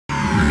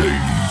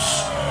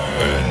Ladies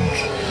and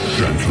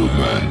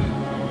gentlemen,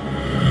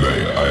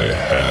 may I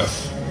have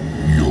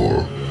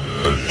your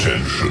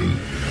attention,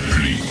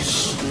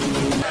 please?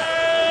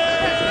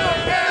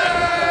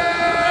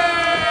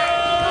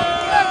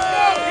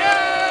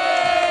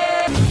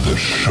 The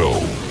show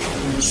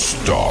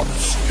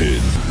starts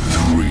in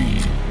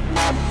 3,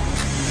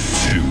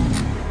 2,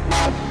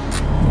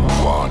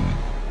 1,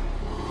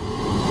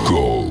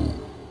 go.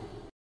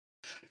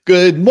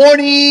 Good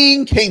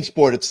morning,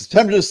 CaneSport. It's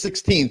September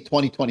 16th,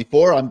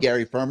 2024. I'm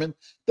Gary Ferman,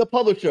 the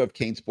publisher of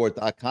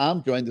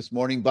CaneSport.com, joined this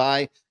morning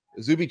by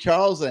Izubee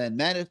Charles and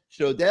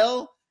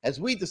Shodell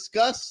as we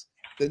discuss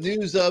the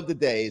news of the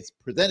day. It's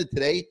presented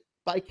today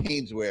by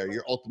Caneswear,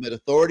 your ultimate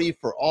authority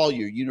for all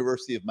your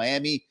University of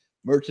Miami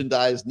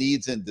merchandise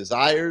needs and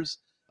desires.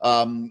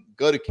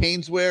 Go to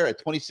Caneswear at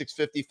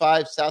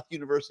 2655 South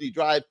University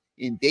Drive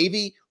in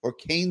Davie or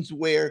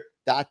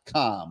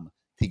Caneswear.com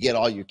to get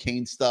all your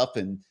Cane stuff.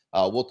 And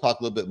we'll talk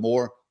a little bit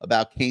more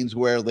about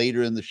Caneswear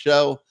later in the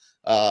show.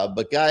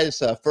 But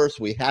guys, first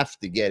we have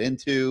to get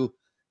into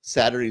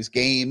Saturday's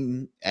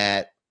game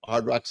at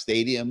Hard Rock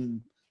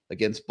Stadium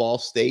against Ball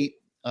State.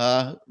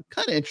 Kind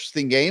of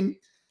interesting game.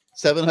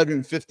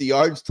 750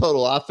 yards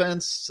total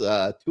offense,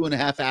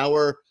 2.5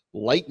 hour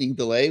lightning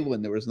delay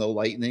when there was no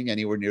lightning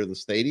anywhere near the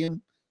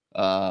stadium.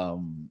 I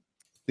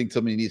think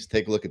somebody needs to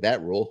take a look at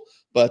that rule.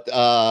 But,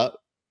 all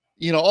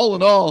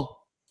in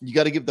all, you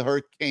got to give the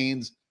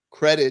Hurricanes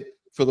credit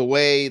for the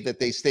way that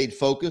they stayed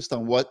focused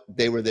on what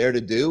they were there to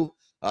do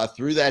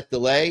through that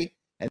delay.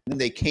 And then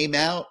they came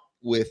out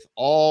with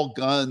all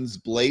guns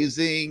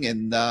blazing.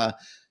 And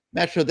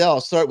Matt Shodell,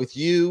 I'll start with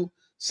you.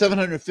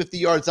 750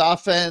 yards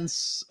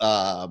offense,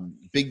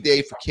 big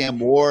day for Cam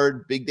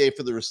Ward, big day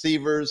for the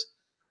receivers.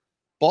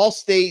 Ball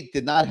State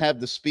did not have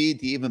the speed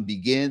to even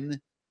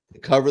begin to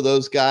cover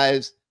those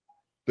guys.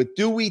 But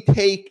do we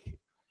take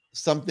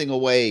something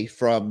away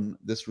from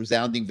this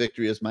resounding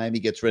victory as Miami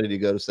gets ready to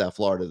go to South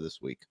Florida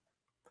this week?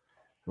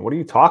 What are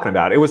you talking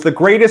about? It was the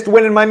greatest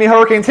win in Miami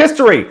Hurricanes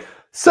history.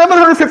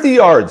 750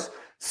 yards,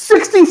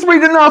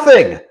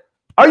 63-0.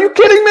 Are you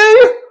kidding me?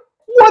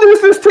 What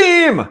is this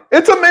team?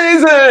 It's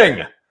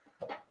amazing.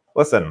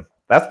 Listen,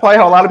 that's probably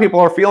how a lot of people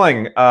are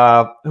feeling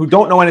who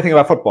don't know anything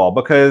about football,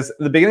 because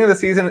the beginning of the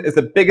season is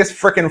the biggest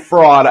freaking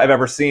fraud I've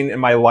ever seen in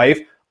my life.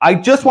 I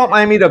just want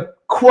Miami to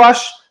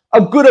crush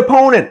a good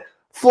opponent.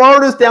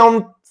 Florida's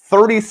down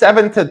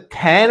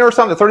 37-10 or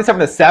something,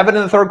 37-7 in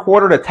the third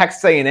quarter to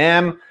Texas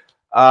A&M.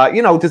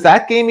 Does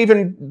that game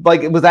even,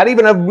 was that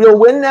even a real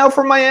win now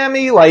for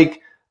Miami?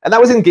 And that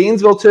was in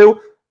Gainesville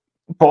too.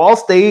 Ball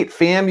State,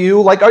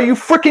 FAMU, are you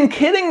freaking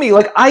kidding me?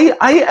 I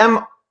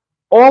am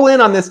all in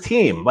on this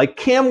team.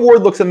 Cam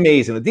Ward looks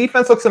amazing. The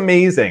defense looks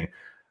amazing.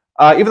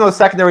 Even though the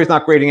secondary is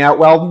not grading out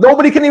well,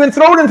 nobody can even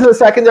throw it into the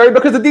secondary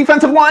because the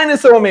defensive line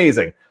is so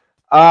amazing.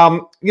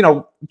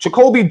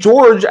 Jacoby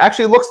George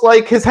actually looks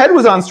like his head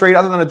was on straight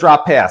other than a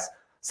drop pass.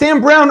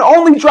 Sam Brown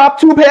only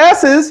dropped 2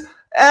 passes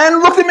and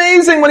looked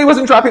amazing when he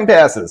wasn't dropping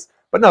passes.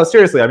 But no,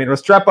 seriously,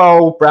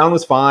 Restrepo, Brown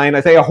was fine.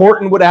 Isaiah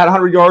Horton would have had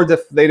 100 yards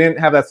if they didn't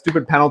have that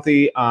stupid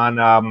penalty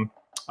on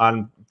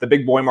the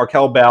big boy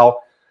Markel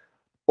Bell.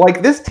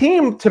 This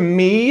team, to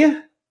me,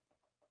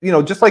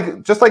 just like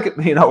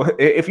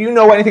if you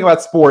know anything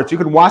about sports, you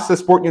could watch the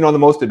sport you know the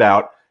most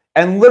about,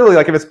 and literally,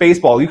 if it's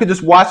baseball, you could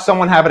just watch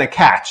someone having a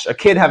catch, a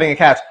kid having a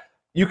catch.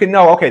 You can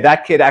know, okay,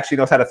 that kid actually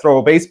knows how to throw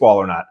a baseball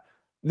or not.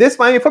 This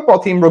Miami football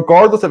team,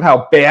 regardless of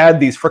how bad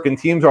these freaking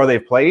teams are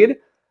they've played,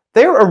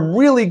 they're a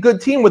really good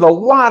team with a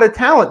lot of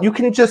talent. You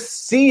can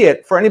just see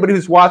it for anybody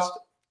who's watched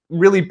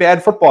really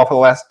bad football for the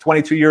last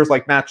 22 years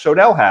like Matt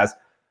Shodell has.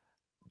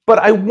 But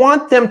I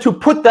want them to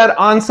put that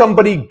on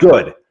somebody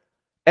good.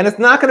 And it's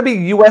not going to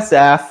be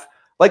USF.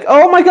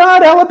 Oh my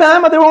God,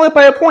 Alabama, they're only up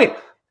by a point.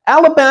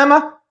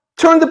 Alabama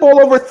turned the ball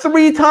over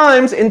 3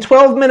 times in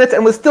 12 minutes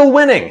and was still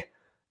winning.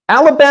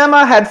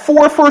 Alabama had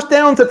 4 first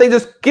downs that they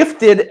just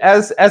gifted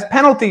as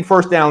penalty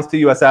first downs to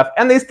USF,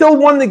 and they still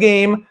won the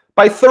game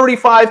by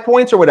 35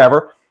 points or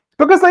whatever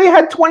because they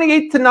had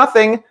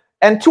 28-0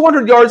 and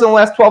 200 yards in the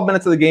last 12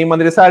 minutes of the game when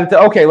they decided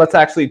to, okay, let's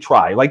actually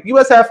try.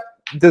 USF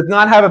does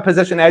not have a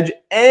position edge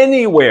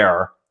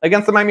anywhere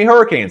against the Miami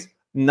Hurricanes.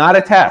 Not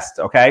a test,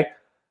 okay?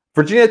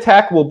 Virginia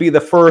Tech will be the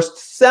first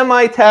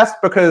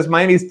semi-test because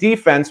Miami's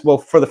defense will,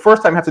 for the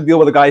first time, have to deal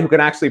with a guy who can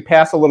actually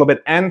pass a little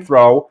bit and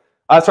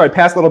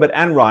pass a little bit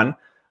and run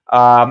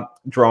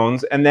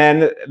drones. And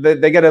then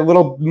they get a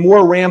little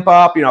more ramp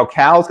up.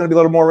 Cal's going to be a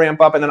little more ramp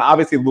up. And then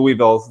obviously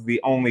Louisville's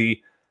the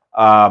only,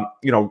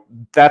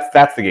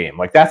 that's the game.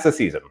 That's the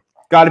season.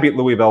 Got to beat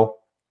Louisville.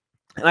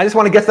 And I just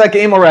want to get to that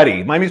game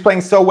already. Miami's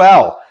playing so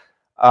well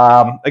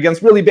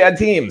against really bad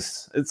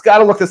teams. It's got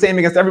to look the same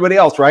against everybody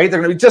else, right? They're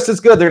going to be just as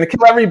good. They're going to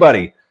kill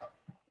everybody.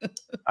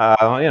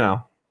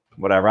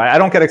 Whatever. I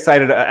don't get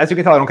excited. As you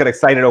can tell, I don't get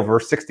excited over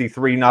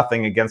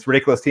 63-0 against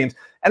ridiculous teams.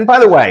 And by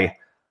the way,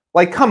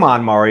 come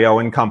on, Mario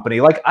and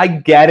company. I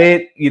get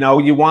it.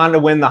 You want to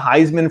win the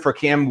Heisman for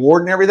Cam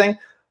Ward and everything.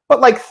 But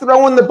like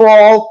throwing the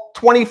ball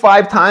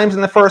 25 times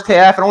in the first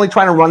half and only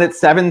trying to run it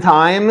 7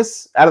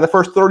 times out of the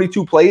first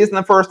 32 plays in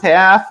the first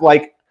half,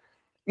 like,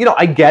 you know,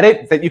 I get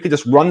it that you could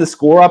just run the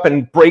score up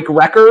and break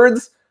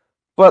records,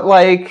 but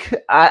like,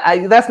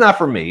 I that's not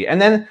for me. And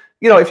then,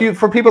 you know,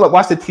 for people that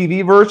watch the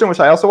TV version,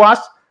 which I also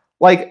watched,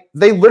 like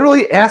they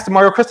literally asked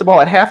Mario Cristobal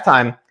at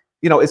halftime,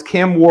 you know, is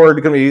Cam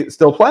Ward going to be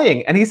still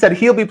playing? And he said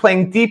he'll be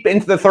playing deep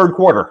into the third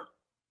quarter,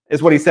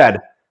 is what he said.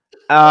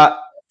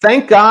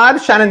 Thank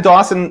God Shannon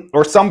Dawson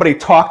or somebody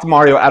talked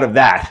Mario out of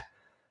that,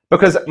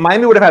 because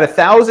Miami would have had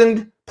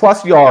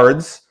 1,000+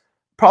 yards,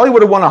 probably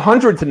would have won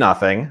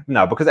 100-0.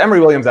 No, because Emory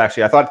Williams,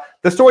 actually, I thought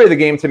the story of the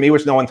game to me,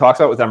 which no one talks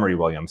about, was Emory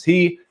Williams.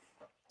 He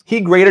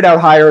graded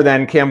out higher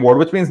than Cam Ward,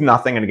 which means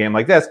nothing in a game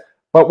like this.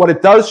 But what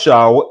it does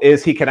show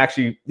is he can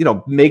actually, you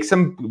know, make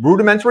some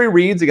rudimentary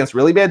reads against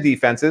really bad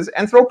defenses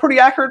and throw pretty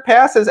accurate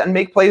passes and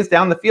make plays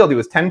down the field. He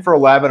was 10 for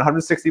 11,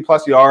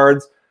 160+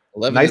 yards,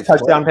 nice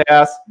touchdown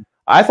pass.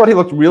 I thought he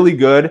looked really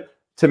good.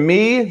 To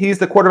me, he's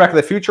the quarterback of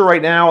the future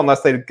right now,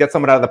 unless they get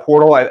someone out of the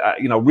portal.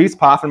 You know, Reese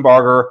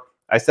Poffenbarger,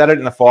 I said it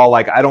in the fall,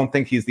 like, I don't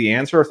think he's the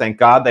answer. Thank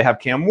God they have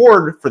Cam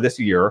Ward for this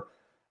year.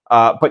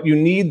 But you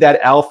need that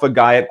alpha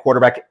guy at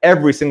quarterback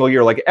every single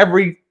year. Like,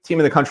 every team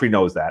in the country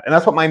knows that. And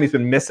that's what Miami's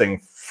been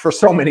missing for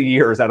so many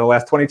years out of the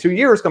last 22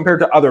 years compared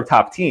to other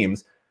top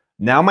teams.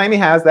 Now Miami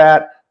has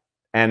that.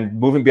 And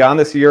moving beyond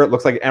this year, it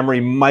looks like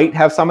Emory might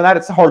have some of that.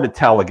 It's hard to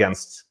tell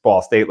against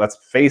Ball State, let's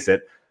face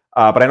it.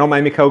 But I know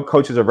Miami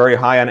coaches are very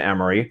high on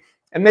Emory.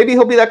 And maybe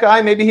he'll be that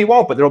guy, maybe he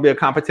won't. But there will be a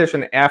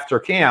competition after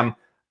Cam.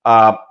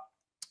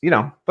 You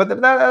know,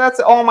 but that's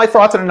all my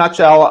thoughts in a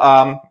nutshell.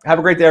 Have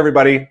a great day,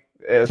 everybody.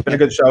 It's been a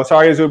good show.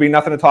 Sorry, Izubee,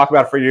 nothing to talk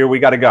about for you. We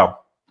got to go.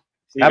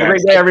 Have a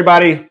great day,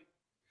 everybody.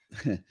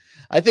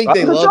 I think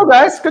they love show,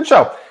 guys. Good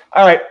show.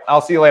 All right, I'll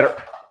see you later.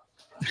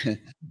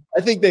 I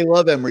think they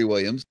love Emory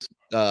Williams.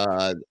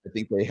 I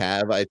think they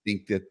have. I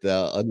think that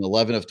an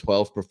 11 of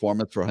 12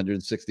 performance for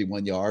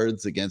 161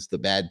 yards against a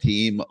bad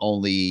team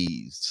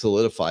only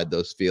solidified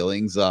those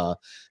feelings.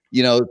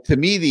 You know, to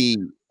me,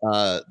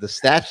 the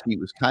stat sheet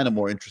was kind of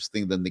more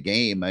interesting than the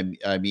game.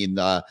 I mean,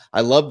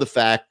 I love the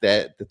fact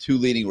that the 2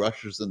 leading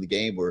rushers in the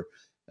game were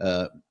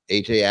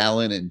A.J.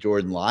 Allen and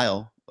Jordan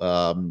Lyle.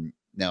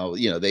 Now,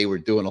 you know, they were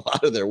doing a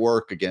lot of their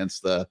work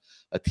against a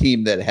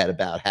team that had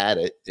about had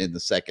it in the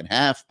second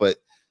half, but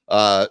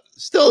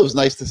still, it was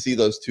nice to see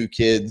those 2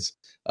 kids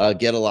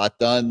get a lot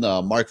done.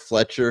 Mark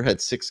Fletcher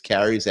had 6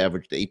 carries,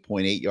 averaged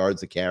 8.8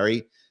 yards a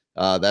carry.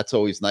 That's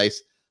always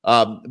nice.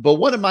 But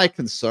one of my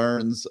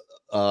concerns,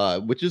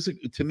 which is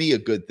to me a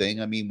good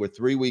thing. I mean, we're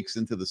 3 weeks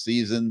into the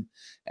season,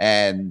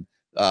 and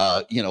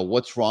you know,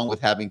 what's wrong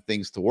with having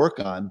things to work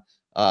on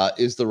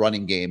is the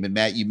running game. And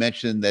Matt, you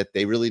mentioned that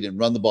they really didn't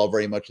run the ball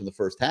very much in the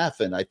first half,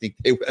 and I think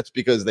that's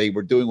because they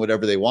were doing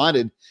whatever they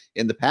wanted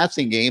in the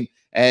passing game,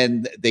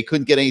 and they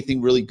couldn't get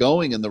anything really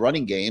going in the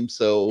running game.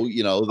 So,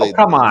 you know,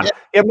 come on. Yeah.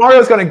 If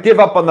Mario's going to give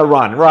up on the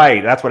run,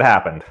 right? That's what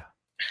happened.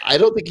 I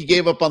don't think he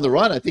gave up on the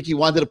run. I think he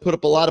wanted to put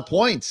up a lot of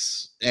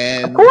points,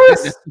 and of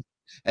course.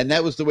 And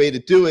that was the way to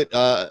do it.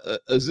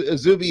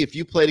 Izubee, if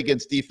you played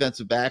against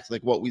defensive backs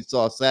like what we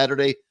saw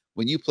Saturday,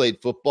 when you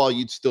played football,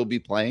 you'd still be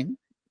playing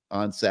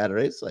on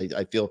Saturdays.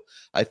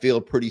 I feel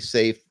pretty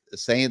safe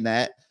saying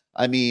that.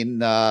 I mean,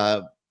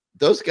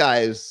 those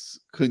guys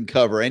couldn't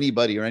cover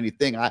anybody or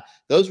anything.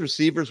 Those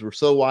receivers were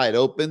so wide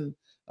open.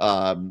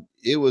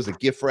 It was a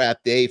gift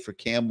wrap day for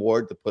Cam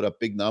Ward to put up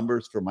big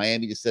numbers, for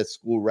Miami to set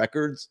school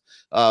records.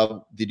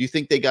 Did you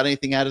think they got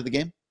anything out of the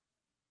game?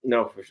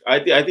 No, for sure. I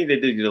think they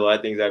did get a lot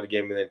of things out of the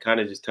game, and then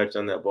kind of just touched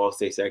on that Ball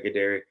State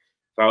secondary.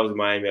 If I was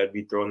Miami, I'd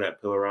be throwing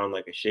that pill around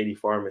like a shady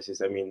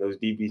pharmacist. I mean, those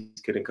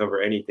DBs couldn't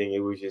cover anything. It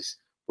was just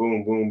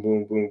boom, boom,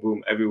 boom, boom,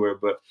 boom everywhere.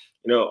 But,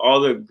 you know,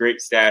 all the great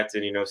stats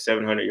and, you know,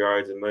 700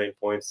 yards, 1 million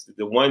points.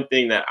 The one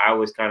thing that I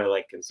was kind of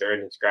like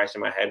concerned and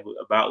scratching my head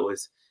about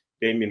was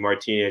Damian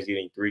Martinez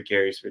getting 3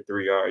 carries for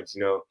 3 yards.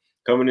 You know,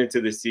 coming into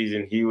the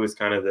season, he was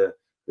kind of the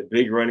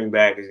big running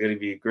back. Is going to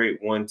be a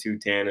great 1-2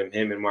 tandem,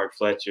 him and Mark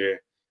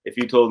Fletcher. If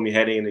you told me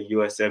heading into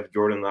USF,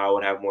 Jordan Lyle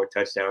would have more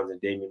touchdowns than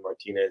Damian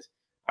Martinez,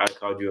 I'd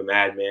called you a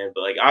madman.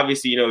 But, like,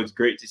 obviously, you know, it's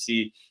great to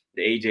see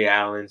the A.J.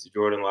 Allens, the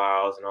Jordan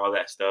Lyles, and all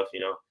that stuff, you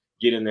know,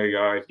 get in their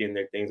yards, get in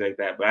their things like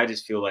that. But I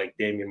just feel like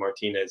Damian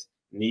Martinez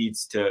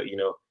needs to, you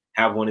know,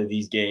 have one of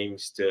these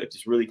games to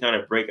just really kind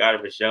of break out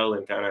of his shell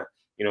and kind of,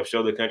 you know,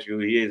 show the country who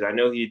he is. I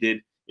know he did,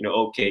 you know,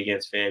 okay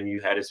against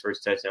FAMU, had his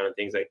first touchdown and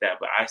things like that,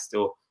 but I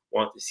still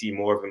want to see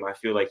more of him. I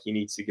feel like he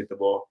needs to get the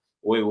ball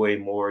way, way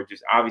more.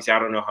 Just obviously, I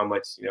don't know how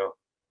much, you know,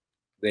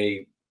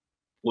 they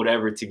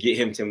whatever to get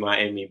him to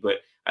Miami, but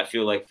I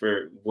feel like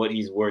for what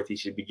he's worth, he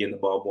should be getting the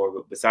ball more.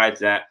 But besides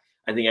that,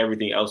 I think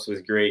everything else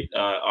was great.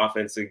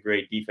 Offensive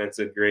great,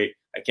 defensive great.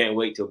 I can't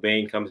wait till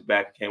Bain comes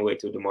back. I can't wait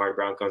till Damari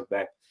Brown comes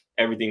back.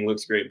 Everything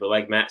looks great. But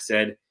like Matt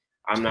said,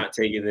 I'm not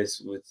taking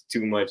this with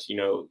too much, you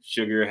know,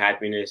 sugar,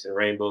 happiness, and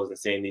rainbows and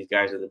saying these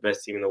guys are the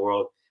best team in the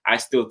world. I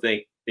still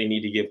think they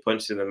need to get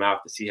punched in the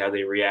mouth to see how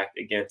they react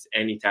against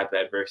any type of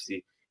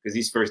adversity, because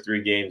these first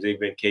 3 games, they've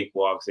been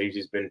cakewalks. They've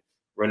just been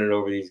running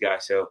over these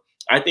guys. So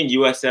I think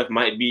USF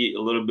might be a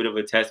little bit of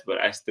a test, but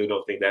I still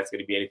don't think that's going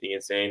to be anything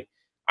insane.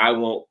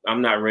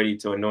 I'm not ready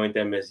to anoint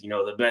them as,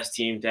 the best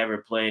team to ever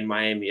play in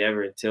Miami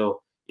ever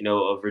until,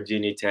 a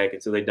Virginia Tech,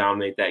 until they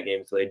dominate that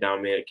game, until they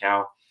dominate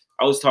Cal.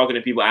 I was talking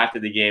to people after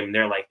the game, and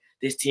they're like,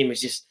 this team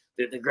is just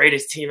the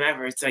greatest team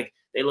ever. It's like,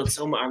 they look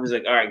so much. I was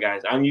like, all right,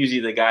 guys, I'm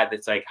usually the guy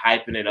that's like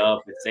hyping it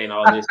up and saying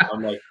all this.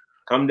 I'm like,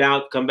 come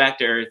back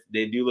to earth.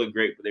 They do look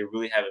great, but they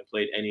really haven't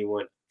played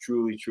anyone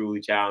truly,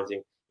 truly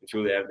challenging and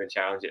truly have been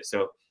challenged yet.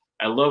 So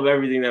I love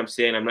everything that I'm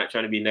saying. I'm not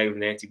trying to be negative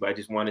Nancy, but I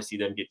just want to see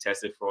them get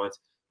tested for once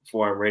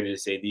before I'm ready to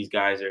say these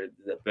guys are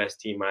the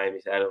best team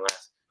Miami's had in the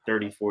last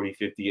 30, 40,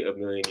 50, a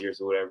million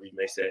years, or whatever you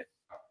may say.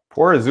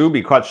 Poor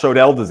Izubee caught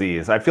Shodell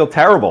disease. I feel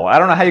terrible. I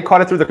don't know how you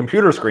caught it through the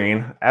computer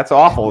screen. That's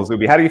awful,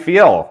 Izubee. How do you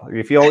feel?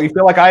 You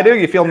feel like I do?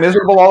 You feel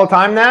miserable all the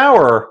time now,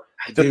 or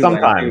just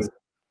sometimes?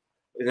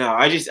 No,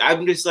 I'm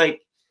just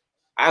like,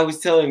 I was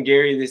telling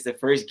Gary this the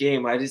first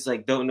game. I just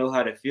like don't know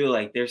how to feel.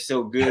 Like they're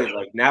so good.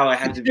 Like now I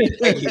have to be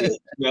negative,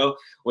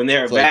 when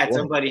they're bad,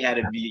 somebody had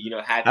to be,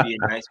 happy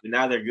and nice. But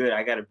now they're good.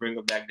 I got to bring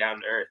them back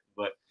down to earth.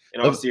 But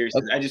in all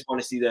seriousness, I just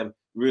want to see them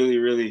really,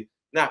 really.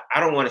 I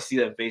don't want to see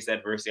them face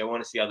adversity. I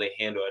want to see how they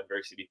handle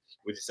adversity,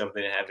 which is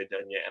something they haven't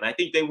done yet. And I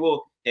think they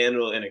will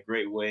handle it in a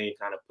great way and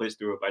kind of push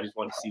through it. But I just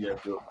want to see them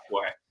do it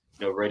before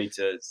I, ready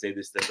to say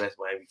this is the best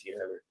Miami team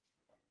ever.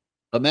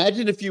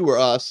 Imagine if you were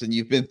us and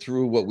you've been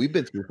through what we've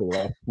been through for the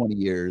last 20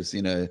 years.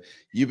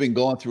 You've been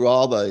going through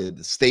all the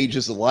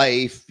stages of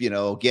life,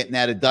 getting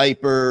out of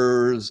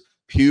diapers,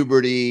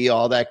 puberty,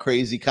 all that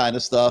crazy kind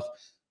of stuff.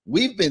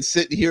 We've been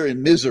sitting here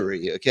in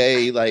misery,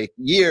 okay, like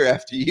year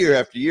after year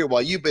after year,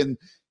 while you've been,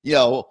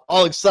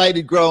 all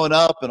excited growing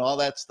up and all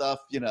that stuff,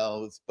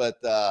 but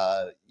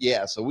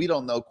yeah, so we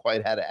don't know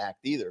quite how to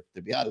act either,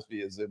 to be honest with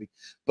you, Izubee.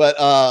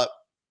 But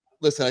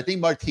listen, I think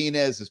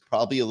Martinez is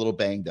probably a little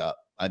banged up.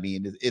 I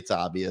mean, it's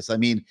obvious. I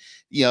mean,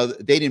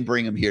 they didn't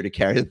bring him here to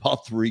carry the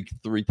ball three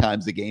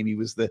times a game. He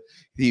was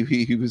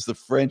the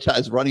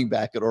franchise running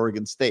back at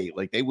Oregon State.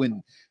 Like they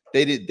wouldn't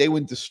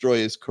destroy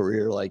his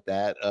career like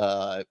that.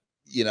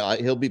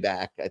 He'll be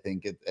back, I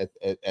think,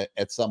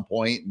 at some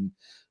point,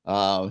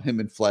 and him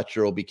and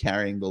Fletcher will be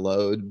carrying the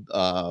load.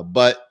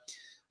 But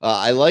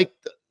I like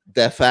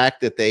the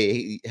fact that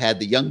they had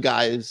the young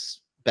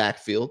guys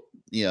backfield.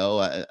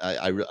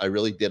 I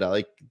really did. I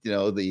like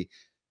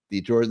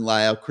the Jordan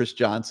Lyle, Chris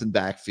Johnson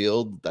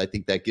backfield. I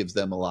think that gives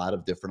them a lot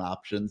of different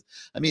options.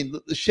 I mean,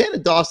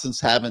 Shannon Dawson's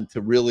having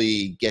to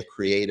really get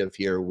creative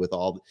here with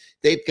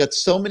they've got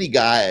so many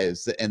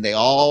guys, and they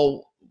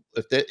all,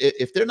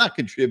 if they're not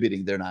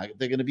contributing, they're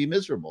going to be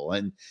miserable.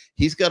 And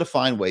he's got to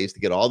find ways to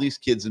get all these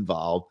kids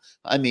involved.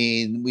 I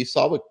mean, we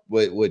saw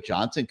what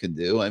Johnson can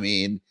do. I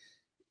mean,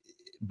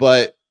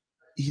 but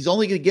he's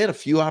only going to get a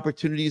few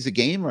opportunities a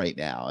game right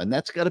now, and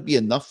that's got to be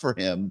enough for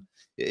him.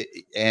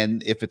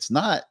 And if it's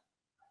not,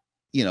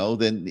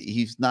 then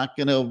he's not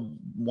going to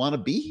want to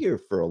be here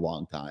for a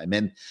long time.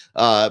 And,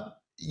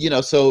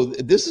 so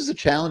this is a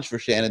challenge for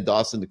Shannon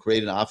Dawson to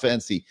create an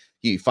offense.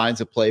 He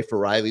finds a play for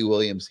Riley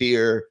Williams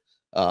here.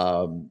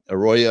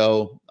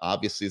 Arroyo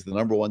obviously is the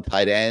 #1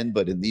 tight end,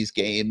 but in these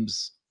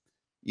games,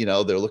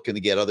 they're looking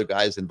to get other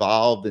guys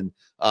involved. And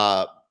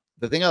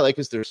the thing I like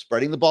is they're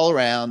spreading the ball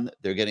around.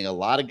 They're getting a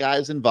lot of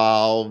guys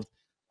involved,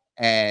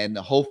 and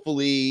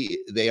hopefully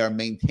they are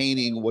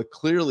maintaining what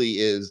clearly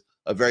is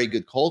a very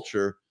good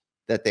culture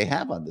that they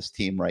have on this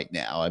team right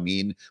now. I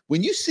mean,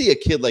 when you see a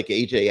kid like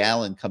AJ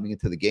Allen coming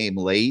into the game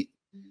late,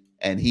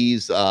 and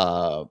he's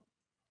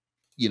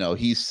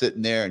he's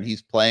sitting there and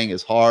he's playing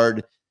as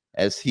hard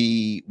as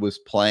he was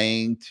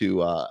playing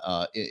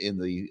in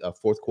the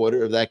fourth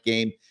quarter of that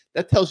game,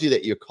 that tells you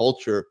that your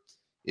culture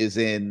is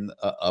in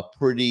a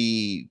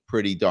pretty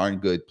darn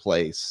good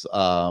place.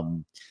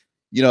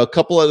 A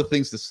couple other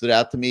things that stood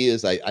out to me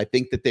is I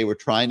think that they were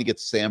trying to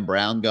get Sam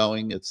Brown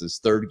going. It's his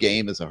third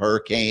game as a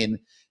Hurricane.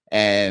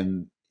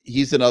 And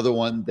he's another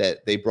one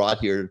that they brought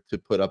here to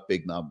put up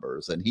big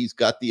numbers. And he's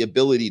got the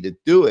ability to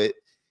do it.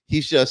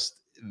 He's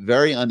just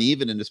very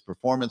uneven in his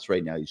performance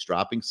right now. He's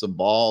dropping some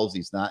balls.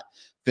 He's not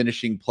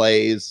finishing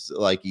plays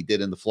like he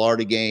did in the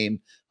Florida game.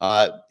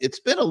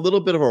 It's been a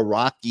little bit of a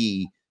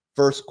rocky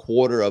first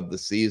quarter of the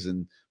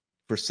season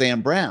for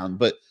Sam Brown.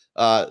 But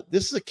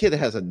this is a kid that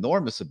has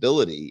enormous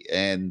ability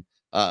and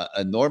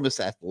enormous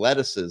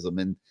athleticism.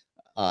 And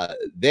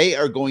they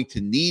are going to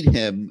need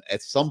him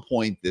at some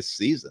point this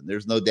season.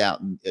 There's no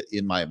doubt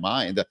in my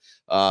mind.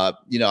 I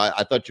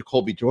thought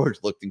Jacoby George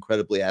looked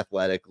incredibly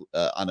athletic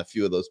on a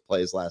few of those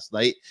plays last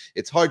night.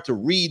 It's hard to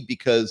read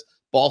because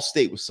Ball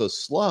State was so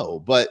slow,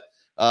 but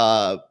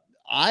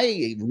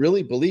I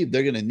really believe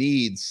they're going to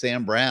need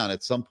Sam Brown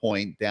at some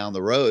point down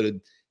the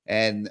road.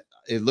 And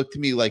it looked to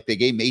me like they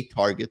gave him 8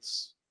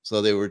 targets.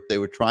 So they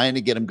were trying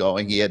to get him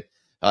going. He had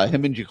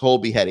him and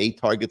Jacoby had 8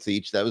 targets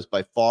each. That was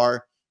by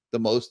far the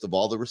most of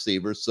all the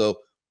receivers. So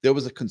there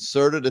was a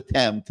concerted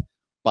attempt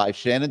by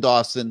Shannon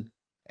Dawson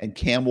and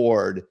Cam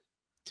Ward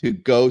to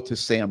go to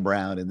Sam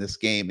Brown in this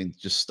game and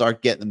just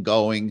start getting them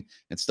going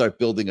and start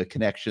building a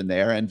connection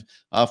there. And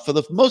for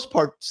the most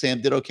part, Sam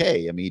did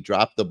okay. I mean, he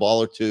dropped the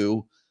ball or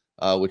two.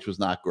 which was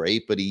not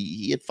great, but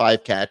he had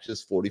 5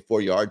 catches,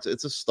 44 yards.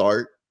 It's a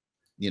start,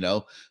 you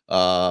know.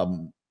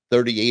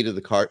 38 of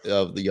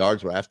the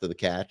yards were after the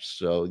catch.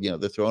 So, you know,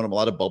 they're throwing him a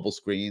lot of bubble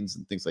screens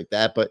and things like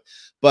that. But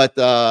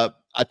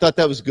I thought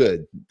that was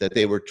good that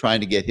they were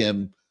trying to get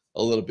him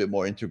a little bit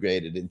more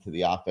integrated into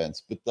the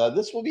offense. But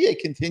this will be a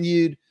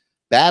continued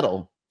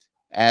battle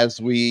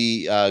as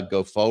we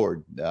go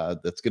forward.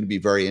 That's going to be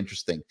very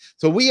interesting.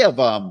 So we have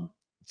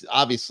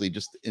obviously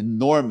just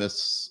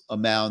enormous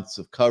amounts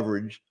of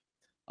coverage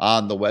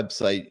on the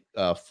website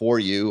for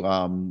you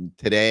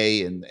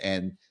today,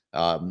 and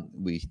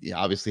we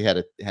obviously had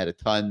a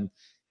ton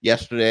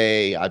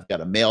yesterday. I've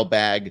got a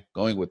mailbag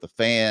going with the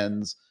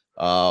fans.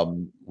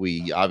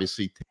 We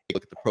obviously take a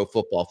look at the Pro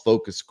Football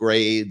Focus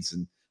grades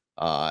and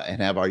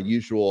have our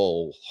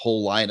usual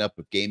whole lineup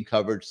of game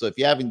coverage. So if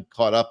you haven't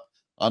caught up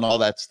on all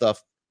that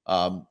stuff,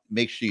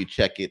 make sure you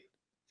check it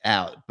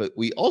out. But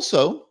we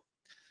also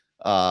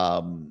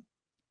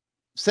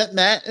sent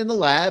Matt in the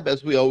lab,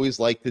 as we always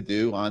like to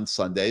do on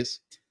Sundays,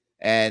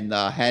 and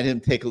had him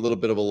take a little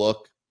bit of a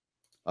look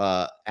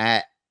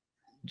at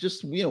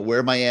just, you know,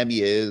 where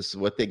Miami is,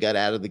 what they got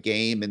out of the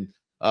game. And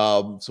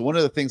so one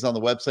of the things on the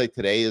website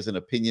today is an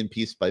opinion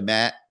piece by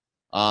Matt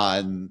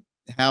on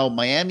how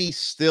Miami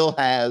still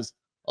has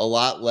a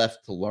lot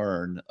left to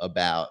learn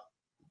about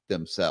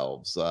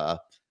themselves.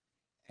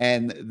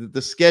 And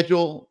the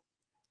schedule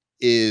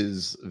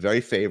is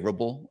very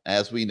favorable,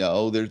 as we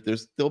know.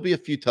 There'll be a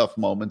few tough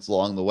moments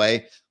along the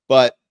way,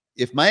 but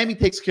if Miami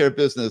takes care of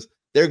business,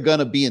 they're going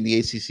to be in the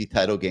ACC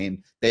title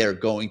game. They are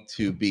going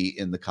to be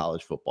in the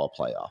college football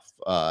playoff.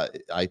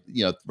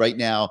 Right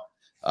now,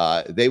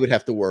 they would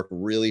have to work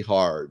really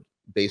hard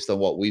based on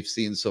what we've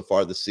seen so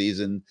far this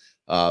season,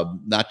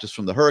 not just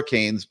from the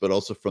Hurricanes, but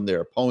also from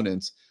their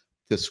opponents,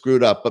 to screw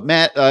it up. But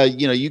Matt,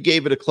 you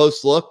gave it a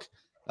close look,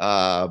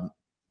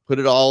 put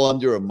it all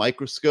under a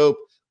microscope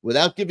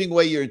without giving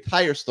away your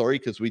entire story,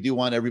 because we do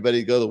want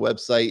everybody to go to the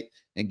website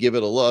and give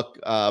it a look.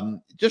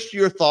 Just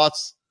your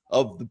thoughts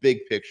of the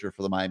big picture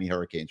for the Miami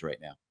Hurricanes right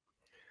now.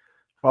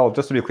 Well,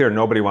 just to be clear,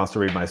 nobody wants to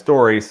read my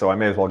story, so I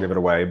may as well give it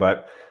away.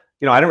 But,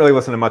 I didn't really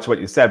listen to much of what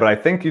you said, but I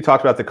think you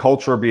talked about the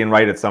culture being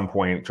right at some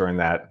point during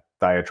that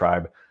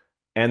diatribe.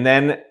 And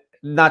then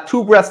not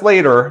 2 breaths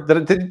later,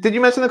 did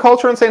you mention the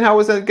culture and saying how it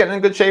was getting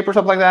in good shape or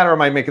something like that, or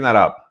am I making that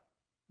up?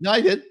 No,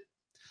 I did.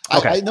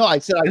 Okay. I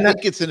said I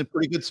think it's in a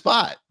pretty good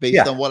spot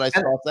based on what I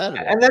saw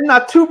Saturday. And then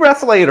not 2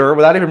 breaths later,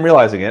 without even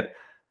realizing it,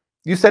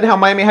 you said how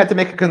Miami had to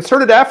make a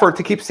concerted effort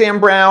to keep Sam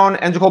Brown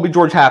and Jacoby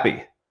George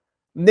happy.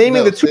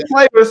 Naming the 2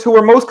 players who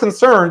were most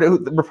concerned,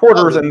 the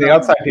reporters and the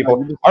outside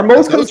people, are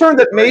most concerned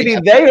that maybe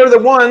they are the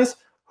ones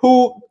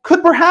who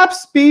could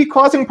perhaps be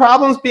causing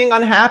problems, being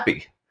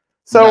unhappy.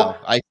 So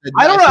I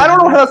don't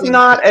know how that's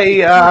not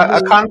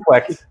a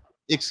conflict.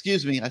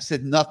 Excuse me, I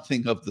said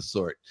nothing of the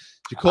sort.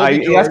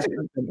 Jacoby George, yes,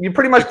 you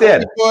pretty much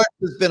did. George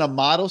has been a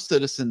model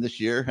citizen this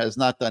year, has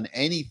not done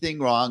anything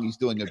wrong. He's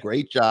doing a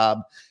great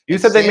job. You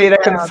said they made a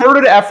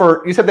concerted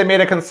effort. You said they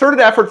made a concerted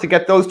effort to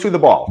get those 2 the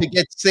ball. To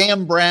get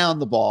Sam Brown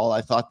the ball, I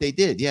thought they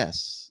did,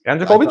 yes. And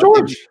Jacoby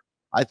George.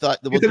 I thought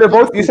you said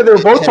they were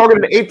both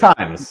targeted 8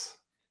 times.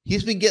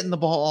 He's been getting the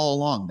ball all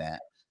along, Matt.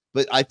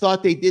 But I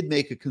thought they did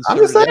make a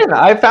concerted effort. I'm just saying,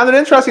 I found it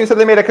interesting. You said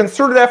they made a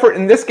concerted effort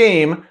in this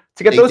game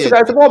to get those 2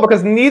 guys the ball,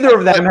 because neither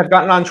of them had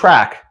gotten on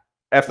track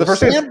after the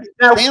first game.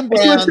 Now, if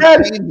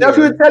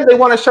you had said they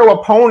want to show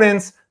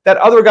opponents that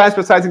other guys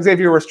besides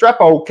Xavier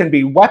Restrepo can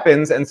be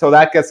weapons, and so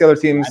that gets the other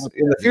teams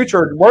in the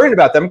future worried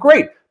about them,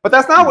 great. But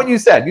that's not what you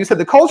said. You said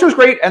the culture is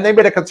great, and they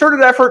made a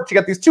concerted effort to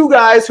get these 2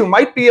 guys who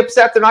might be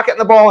upset they're not getting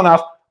the ball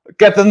enough,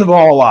 get them the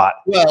ball a lot.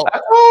 Well,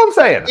 that's all I'm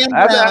saying.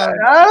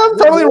 I'm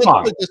totally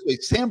wrong. Put it this way.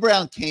 Sam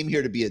Brown came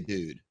here to be a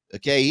dude.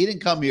 Okay, he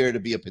didn't come here to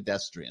be a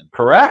pedestrian.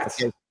 Correct.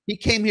 Okay? He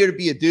came here to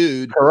be a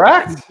dude.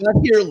 Correct. He got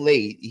here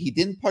late. He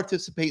didn't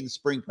participate in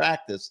spring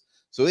practice,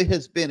 so it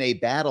has been a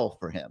battle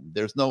for him.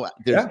 There's no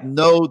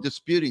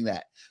disputing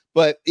that.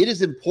 But it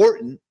is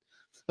important.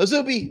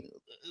 Izubee,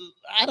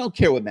 I don't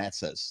care what Matt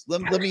says.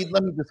 Let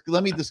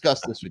me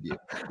discuss this with you.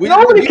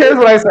 Nobody cares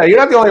what I say. You're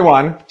not the only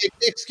one.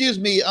 Excuse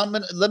me.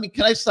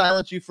 Can I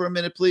silence you for a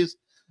minute, please?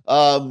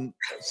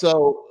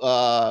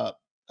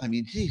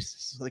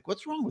 Jesus, like,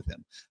 what's wrong with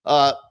him?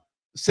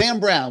 Sam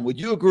Brown, would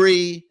you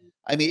agree?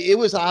 I mean, it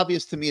was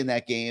obvious to me in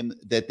that game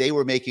that they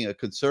were making a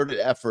concerted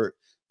effort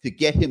to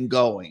get him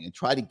going and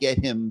try to get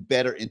him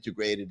better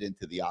integrated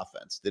into the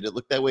offense. Did it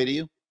look that way to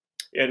you?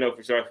 Yeah, no,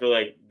 for sure. I feel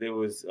like there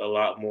was a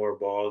lot more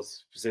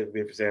balls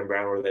specifically for Sam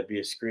Brown, whether that be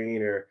a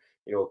screen or,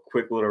 a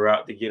quick little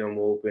route to get him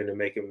open and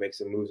make him make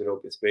some moves in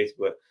open space.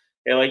 But,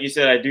 yeah, like you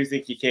said, I do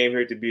think he came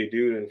here to be a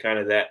dude, and kind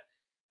of that.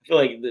 I feel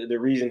like the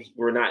reason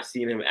we're not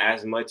seeing him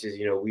as much as,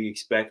 we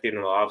expected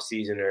in the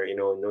offseason or,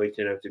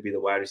 anointing him to be the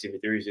wide receiver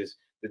 3 is just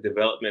the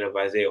development of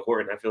Isaiah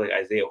Horton. I feel like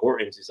Isaiah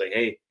Horton's just like,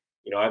 hey,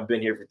 I've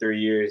been here for 3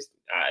 years.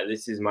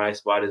 This is my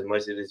spot as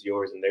much as it's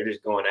yours. And they're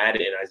just going at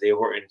it. And Isaiah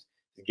Horton's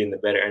getting the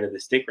better end of the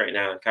stick right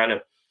now. And kind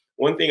of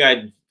one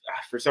thing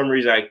for some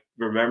reason I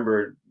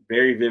remember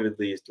very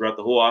vividly is throughout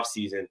the whole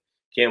offseason,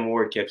 Cam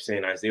Ward kept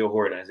saying Isaiah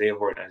Horton, Isaiah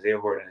Horton, Isaiah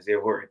Horton, Isaiah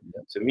Horton.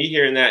 Yep. So me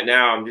hearing that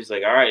now, I'm just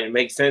like, all right, it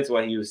makes sense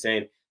why he was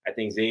saying, I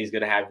think Zay's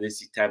going to have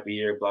this type of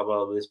year, blah,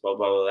 blah, blah, this, blah,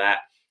 blah, blah, that.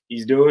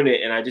 He's doing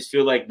it, and I just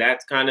feel like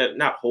that's kind of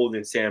not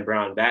holding Sam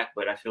Brown back,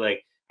 but I feel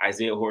like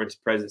Isaiah Horton's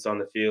presence on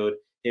the field,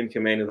 him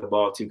commanding the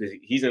ball too, because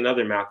he's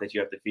another mouth that you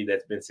have to feed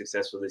that's been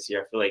successful this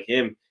year. I feel like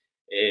him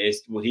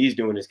is what he's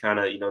doing is kind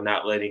of,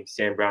 not letting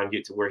Sam Brown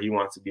get to where he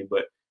wants to be.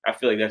 But I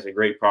feel like that's a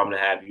great problem to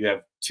have. You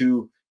have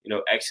two,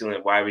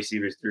 excellent wide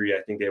receivers, 3.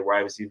 I think they're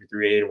wide receiver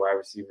 3A and wide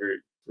receiver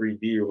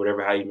 3B or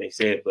whatever, how you may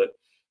say it. But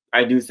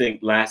I do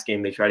think last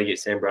game they try to get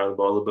Sam Brown the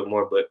ball a little bit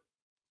more, but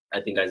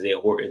I think Isaiah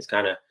Horton's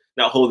kind of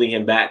not holding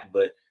him back,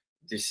 but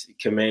just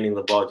commanding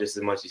the ball just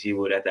as much as he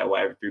would at that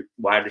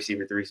wide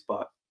receiver 3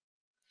 spot.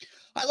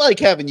 I like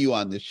having you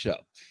on this show.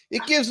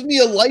 It gives me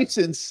a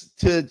license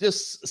to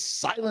just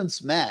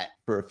silence Matt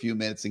for a few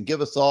minutes and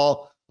give us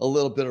all a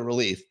little bit of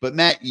relief. But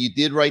Matt, you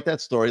did write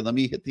that story. Let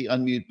me hit the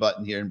unmute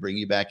button here and bring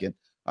you back in.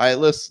 All right,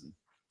 listen.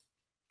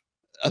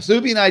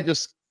 Izubee and I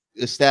just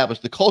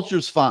established the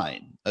culture's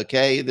fine.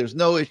 Okay, there's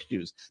no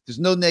issues. There's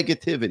no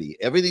negativity.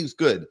 Everything's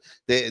good.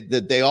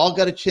 They all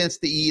got a chance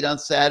to eat on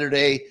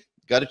Saturday.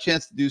 Got a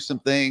chance to do some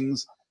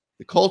things.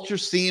 The culture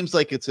seems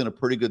like it's in a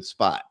pretty good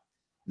spot.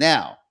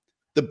 Now,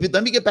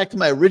 let me get back to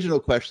my original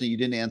question that you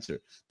didn't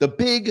answer. The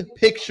big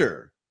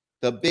picture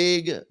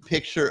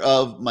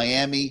of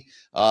Miami.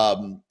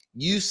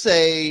 You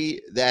say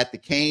that the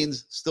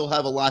Canes still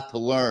have a lot to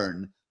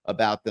learn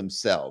about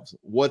themselves.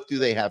 What do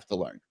they have to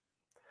learn?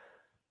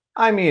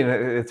 I mean,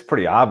 it's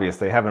pretty obvious.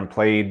 They haven't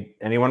played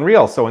anyone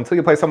real. So until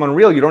you play someone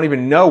real, you don't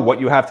even know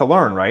what you have to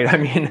learn, right? I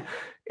mean,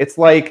 it's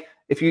like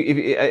if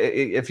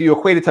you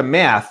equate it to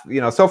math,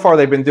 so far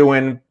they've been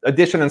doing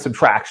addition and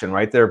subtraction,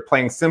 right? They're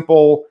playing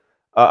simple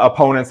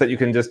opponents that you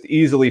can just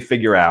easily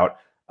figure out.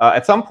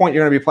 At some point,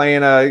 you're going to be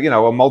playing a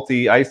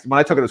when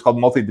I took it was called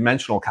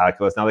multi-dimensional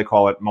calculus. Now they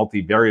call it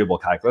multi-variable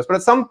calculus. But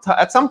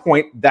at some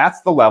point,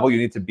 that's the level you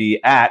need to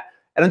be at.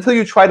 And until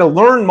you try to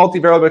learn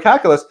multi-variable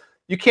calculus,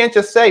 you can't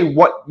just say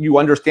what you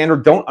understand or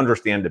don't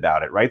understand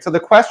about it, right? So the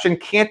question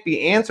can't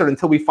be answered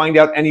until we find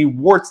out any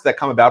warts that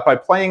come about by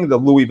playing the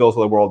Louisvilles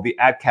of the world, the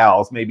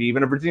at-Cals, maybe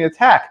even a Virginia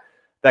Tech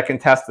that can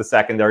test the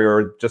secondary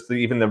or just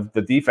even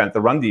the defense,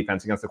 the run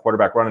defense against the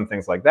quarterback run and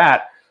things like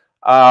that.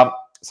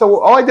 So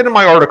all I did in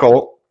my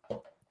article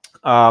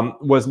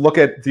was look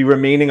at the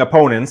remaining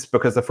opponents,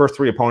 because the first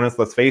 3 opponents,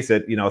 let's face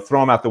it,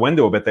 throw them out the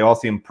window a bit. They all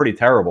seem pretty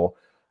terrible.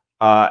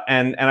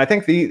 And I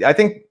think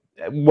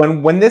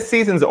when this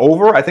season's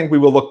over, I think we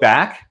will look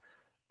back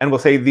and we'll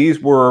say these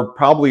were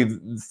probably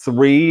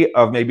 3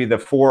 of maybe the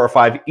 4 or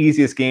 5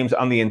 easiest games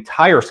on the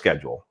entire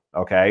schedule.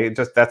 Okay,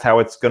 that's how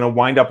it's going to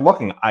wind up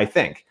looking, I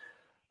think.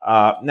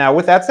 Now,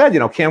 with that said,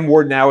 Cam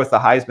Ward now is the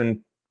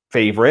Heisman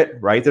favorite,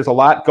 right? There's a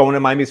lot going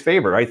in Miami's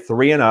favor, right?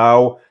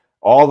 3-0,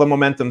 all the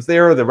momentum's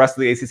there. The rest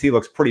of the ACC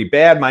looks pretty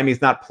bad.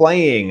 Miami's not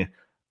playing.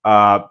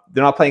 They're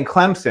not playing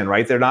Clemson,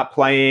 right? They're not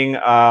playing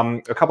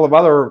a couple of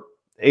other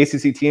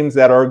ACC teams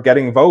that are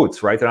getting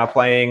votes, right? They're not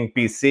playing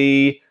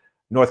BC,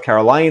 North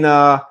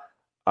Carolina,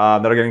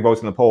 that are getting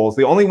votes in the polls.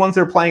 The only ones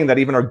they're playing that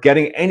even are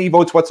getting any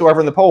votes whatsoever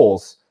in the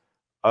polls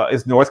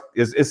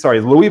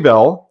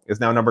Louisville is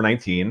now number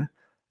 19,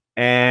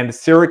 and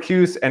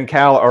Syracuse and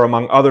Cal are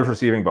among others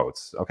receiving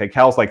votes. Okay,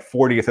 Cal's like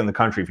 40th in the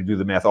country if you do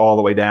the math all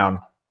the way down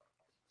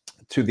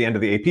to the end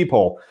of the AP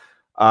poll.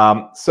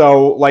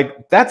 So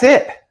like that's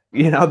it.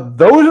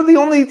 Those are the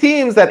only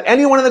teams that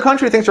anyone in the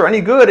country thinks are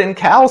any good, and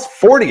Cal's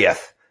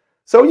 40th.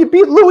 So you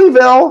beat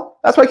Louisville.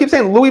 That's why I keep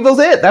saying Louisville's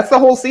it. That's the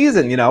whole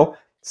season,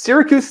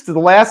 Syracuse to the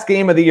last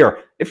game of the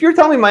year. If you're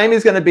telling me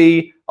Miami's going to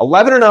be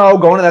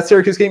 11-0 going to that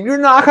Syracuse game, you're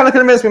not going to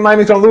convince me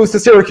Miami's going to lose to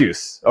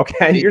Syracuse.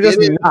 Okay, you're just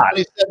not.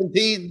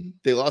 2017,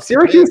 they lost.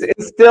 Syracuse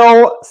is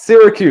still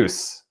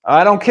Syracuse.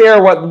 I don't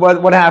care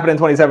what happened in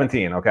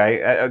 2017.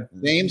 Okay,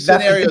 same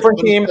scenario. Different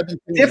team,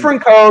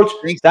 different coach.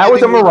 That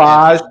was a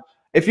mirage.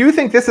 If you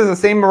think this is the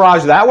same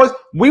mirage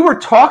we were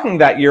talking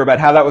that year about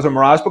how that was a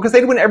mirage because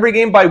they'd win every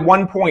game by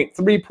 1 point,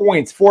 3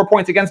 points, 4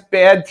 points against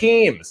bad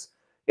teams.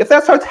 If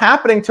that starts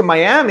happening to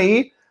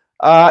Miami,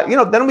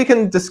 then we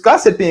can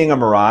discuss it being a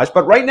mirage.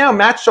 But right now,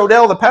 Matt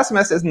Shodell, the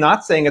pessimist, is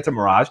not saying it's a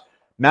mirage.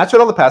 Matt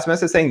Shodell, the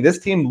pessimist, is saying this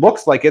team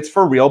looks like it's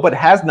for real, but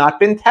has not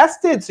been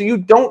tested. So you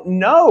don't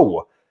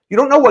know. You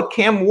don't know what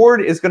Cam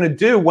Ward is going to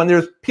do when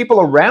there's people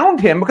around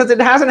him because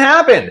it hasn't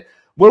happened.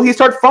 Will he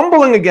start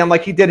fumbling again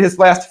like he did his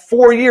last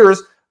 4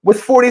 years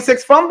with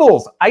 46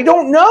 fumbles? I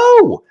don't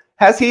know.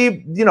 Has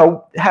he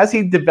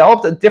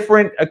developed a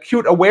different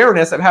acute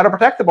awareness of how to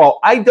protect the ball?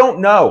 I don't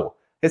know.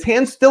 His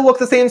hands still look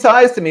the same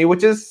size to me,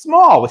 which is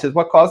small, which is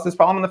what caused this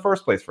problem in the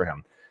first place for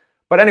him.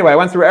 But anyway, I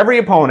went through every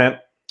opponent.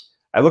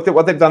 I looked at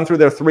what they've done through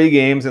their 3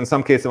 games. In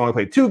some cases, they've only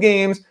played 2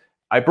 games.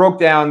 I broke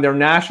down their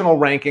national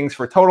rankings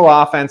for total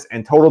offense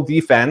and total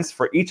defense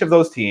for each of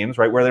those teams,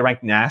 right, where they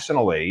rank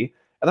nationally.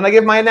 And then I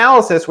give my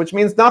analysis, which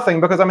means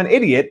nothing because I'm an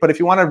idiot. But if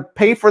you want to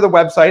pay for the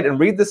website and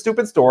read the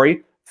stupid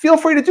story, feel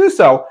free to do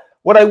so.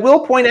 What I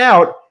will point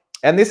out,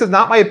 and this is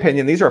not my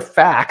opinion, these are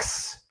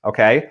facts,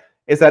 okay,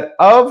 is that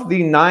of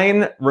the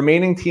 9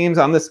 remaining teams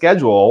on the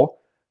schedule,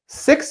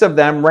 6 of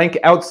them rank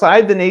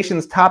outside the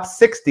nation's top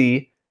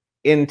 60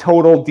 in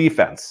total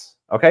defense.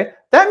 Okay?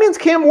 That means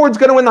Cam Ward's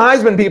going to win the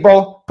Heisman,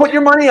 people. Put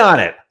your money on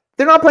it.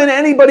 They're not playing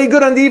anybody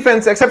good on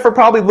defense except for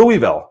probably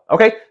Louisville.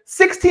 Okay?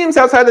 6 teams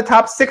outside the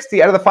top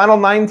 60 out of the final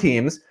 9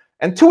 teams,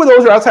 and 2 of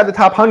those are outside the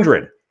top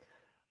 100.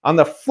 On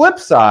the flip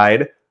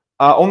side,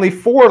 only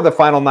 4 of the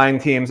final 9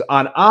 teams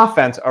on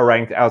offense are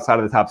ranked outside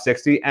of the top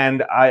 60,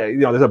 and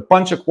there's a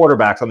bunch of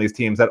quarterbacks on these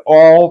teams that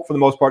all, for the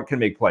most part, can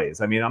make plays.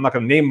 I mean, I'm not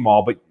going to name them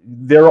all, but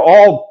they're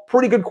all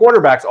pretty good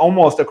quarterbacks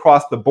almost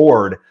across the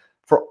board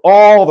for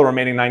all the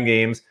remaining 9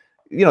 games.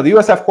 The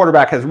USF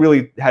quarterback has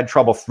really had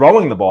trouble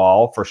throwing the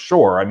ball for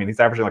sure. I mean,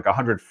 he's averaging like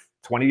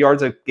 120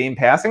 yards a game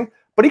passing,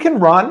 but he can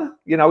run.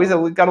 He's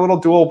got a little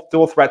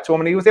dual threat to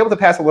him, and he was able to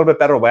pass a little bit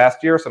better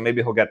last year, so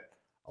maybe he'll get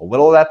a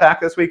little of that back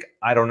this week.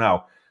 I don't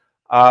know.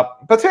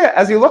 But yeah,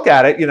 as you look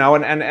at it,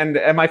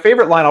 and my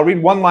favorite line, I'll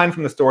read one line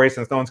from the story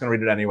since no one's going to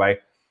read it anyway.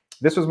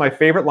 This was my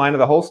favorite line of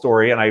the whole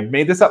story, and I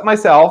made this up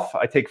myself.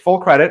 I take full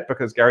credit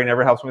because Gary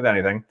never helps me with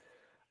anything.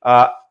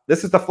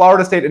 This is the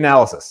Florida State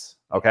analysis,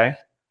 okay?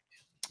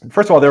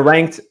 First of all, they're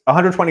ranked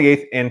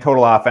 128th in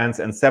total offense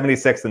and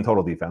 76th in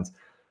total defense.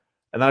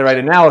 And then I write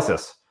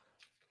analysis.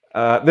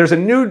 There's a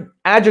new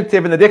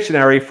adjective in the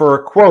dictionary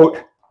for, quote,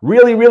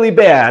 really, really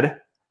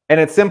bad, and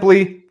it's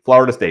simply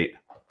Florida State.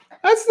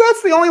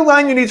 That's the only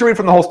line you need to read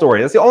from the whole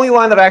story. That's the only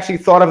line that I actually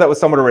thought of that was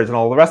somewhat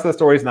original. The rest of the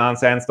story is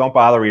nonsense. Don't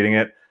bother reading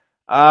it.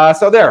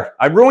 So there.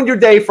 I ruined your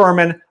day,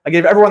 Ferman. I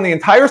gave everyone the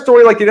entire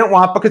story like you didn't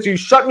want because you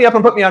shut me up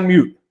and put me on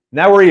mute.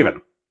 Now we're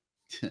even.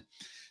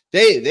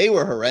 They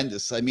were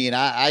horrendous. I mean,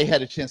 I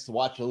had a chance to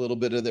watch a little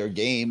bit of their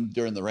game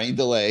during the rain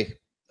delay.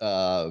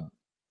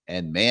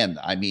 And man,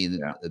 I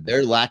mean,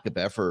 their lack of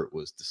effort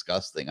was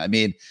disgusting. I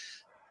mean,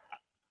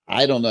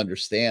 I don't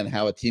understand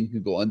how a team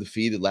can go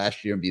undefeated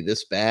last year and be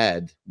this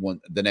bad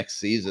the next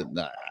season.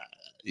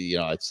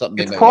 It's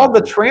something. It's called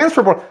the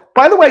transfer portal.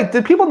 By the way,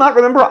 did people not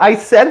remember I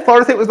said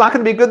Florida State was not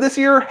going to be good this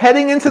year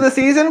heading into the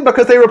season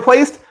because they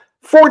replaced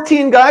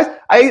 14 guys?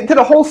 I did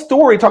a whole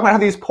story talking about how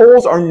these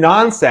polls are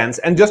nonsense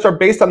and just are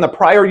based on the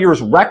prior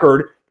year's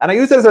record. And I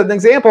used it as an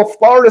example,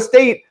 Florida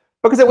State,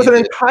 because it was an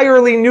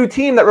entirely new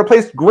team that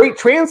replaced great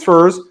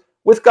transfers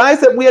with guys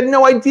that we had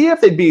no idea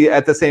if they'd be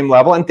at the same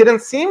level and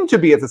didn't seem to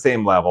be at the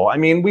same level. I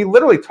mean, we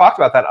literally talked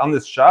about that on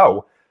this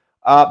show.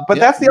 But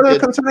that's the other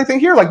concerning thing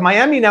here. Like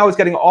Miami now is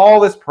getting all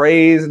this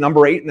praise,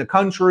 number 8 in the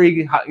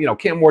country.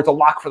 Cam Ward's a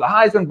lock for the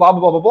Heisman, blah,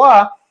 blah, blah, blah,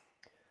 blah.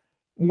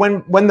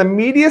 When the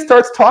media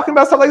starts talking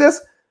about stuff like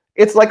this,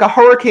 it's like a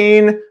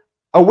hurricane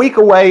a week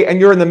away and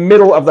you're in the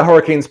middle of the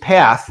hurricane's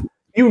path.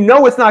 You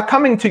know it's not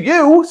coming to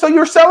you, so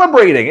you're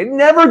celebrating. It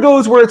never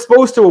goes where it's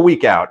supposed to a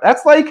week out.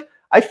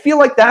 I feel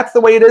like that's the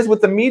way it is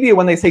with the media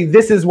when they say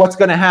this is what's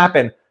going to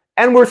happen.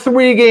 And we're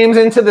 3 games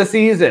into the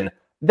season.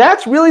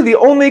 That's really the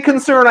only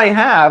concern I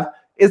have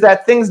is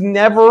that things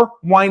never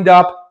wind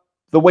up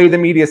the way the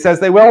media says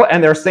they will.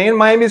 And they're saying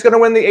Miami's going to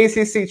win the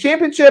ACC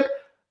championship.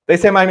 They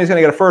say Miami's going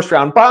to get a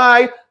first-round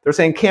bye. They're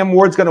saying Cam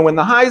Ward's going to win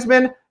the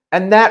Heisman.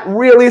 And that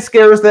really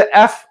scares the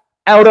F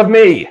out of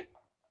me.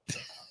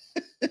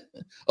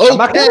 Okay.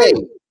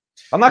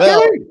 I'm not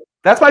kidding.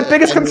 That's my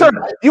biggest concern.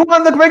 You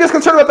want the biggest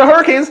concern about the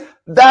Hurricanes?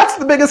 That's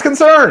the biggest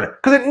concern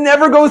because it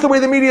never goes the way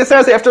the media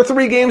says after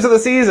 3 games of the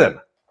season.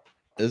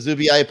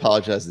 Izubee, I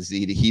apologize.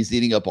 He's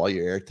eating up all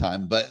your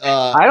airtime, but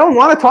I don't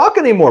want to talk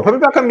anymore. Put me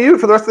back on mute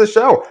for the rest of the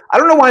show. I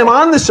don't know why I'm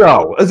on the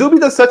show. Izubee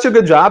does such a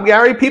good job,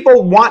 Gary.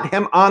 People want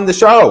him on the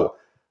show.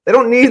 They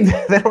don't need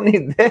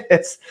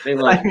this.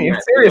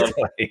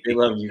 Seriously. They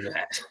love you,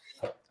 Matt.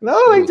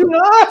 No, they do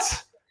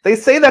not. They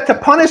say that to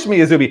punish me,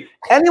 Izubee.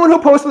 Anyone who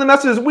posts in the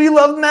messages, we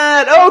love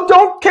Matt. Oh,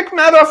 don't kick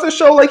Matt off the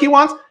show like he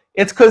wants.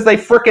 It's because they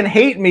freaking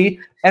hate me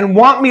and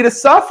want me to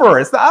suffer.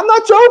 I'm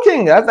not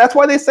joking. That's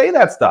why they say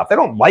that stuff. They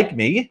don't like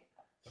me.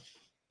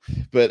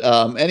 But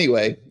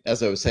anyway,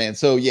 as I was saying,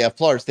 so yeah,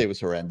 Florida State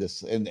was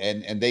horrendous, and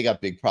they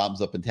got big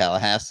problems up in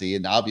Tallahassee,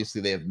 and obviously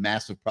they have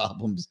massive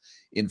problems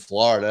in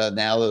Florida.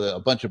 Now a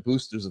bunch of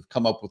boosters have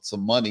come up with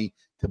some money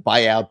to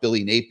buy out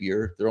Billy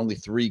Napier. They're only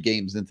 3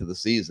 games into the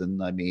season.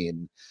 I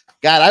mean,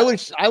 God,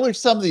 I wish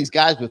some of these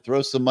guys would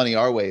throw some money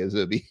our way,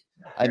 Izubee.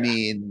 I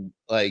mean,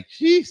 like,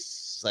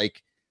 geez,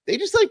 like they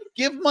just like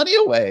give money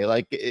away.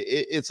 Like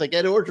it's like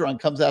Ed Orgeron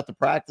comes out to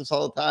practice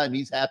all the time.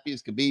 He's happy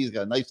as can be. He's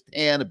got a nice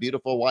tan, a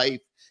beautiful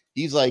wife.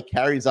 He's like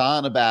carries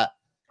on about,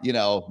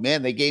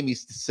 man, they gave me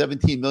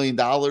 $17 million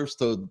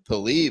to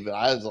leave. And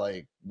I was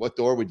like, what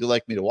door would you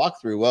like me to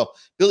walk through? Well,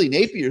 Billy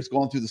Napier's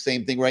going through the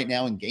same thing right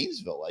now in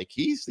Gainesville. Like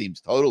he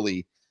seems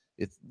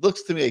it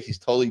looks to me like he's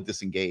totally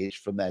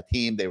disengaged from that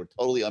team. They were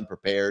totally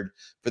unprepared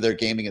for their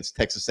game against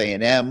Texas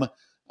A&M.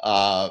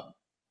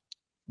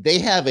 They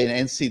have an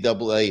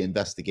NCAA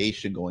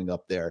investigation going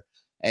up there,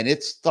 and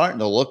it's starting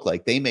to look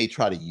like they may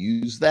try to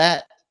use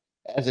that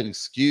as an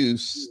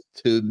excuse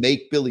to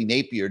make Billy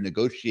Napier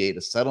negotiate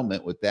a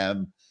settlement with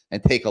them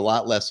and take a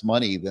lot less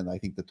money than I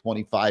think the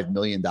 $25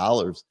 million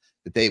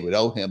that they would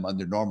owe him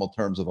under normal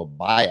terms of a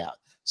buyout.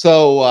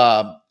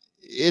 So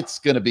it's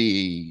going to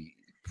be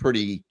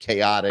pretty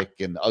chaotic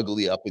and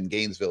ugly up in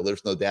Gainesville.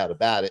 There's no doubt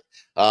about it.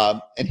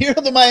 And here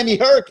are the Miami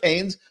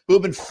Hurricanes, who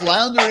have been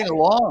floundering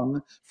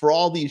along for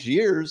all these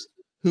years,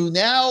 who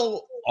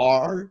now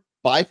are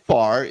by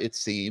far, it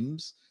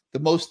seems, the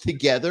most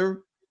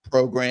together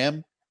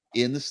program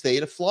in the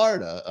state of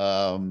Florida.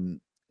 And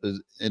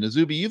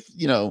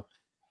Izubee,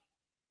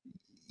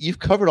 you've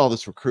covered all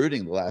this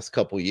recruiting the last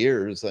couple of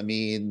years. I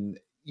mean,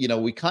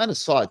 we kind of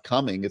saw it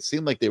coming. It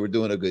seemed like they were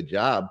doing a good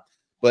job,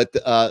 but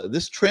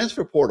this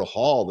transfer portal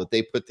haul that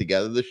they put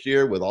together this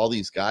year with all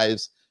these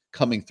guys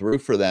coming through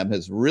for them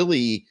has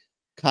really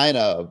kind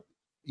of,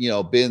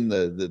 been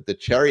the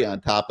cherry on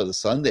top of the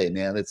sundae,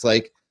 man. It's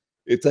like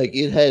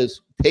it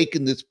has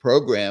taken this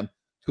program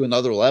to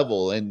another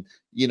level. And,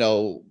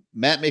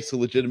 Matt makes a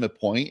legitimate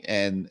point,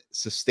 and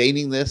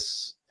sustaining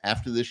this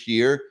after this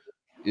year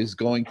is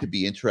going to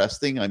be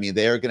interesting. I mean,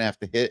 they are going to have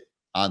to hit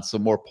on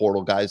some more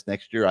portal guys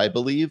next year, I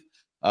believe.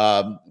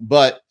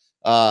 But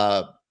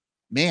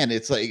man,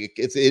 it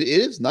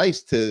is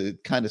nice to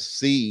kind of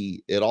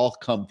see it all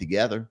come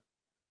together.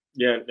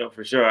 Yeah, no,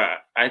 for sure.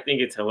 I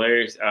think it's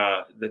hilarious.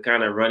 The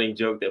kind of running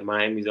joke that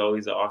Miami's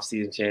always the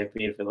offseason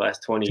champion for the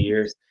last 20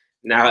 years.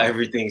 Now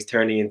everything's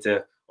turning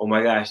into, oh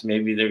my gosh,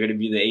 maybe they're going to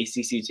be the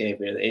ACC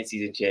champion or the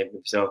in-season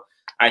champion. So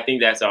I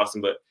think that's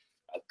awesome. But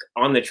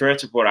on the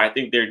transfer portal, I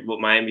think what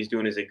Miami's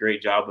doing is a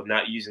great job of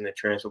not using the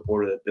transfer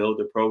portal to build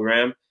the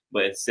program,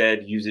 but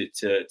instead use it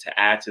to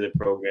add to the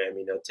program,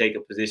 take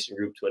a position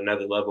group to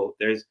another level. If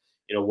there's,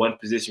 one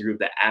position group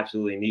that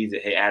absolutely needs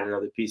it, hey, add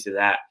another piece of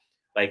that.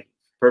 Like,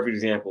 perfect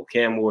example,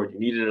 Cam Ward, you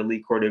needed a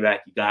elite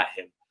quarterback, you got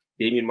him.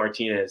 Damian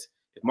Martinez.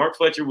 If Mark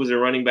Fletcher was a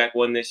running back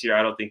one this year,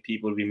 I don't think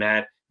people would be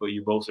mad, but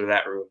you bolster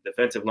that room.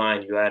 Defensive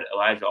line, you had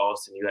Elijah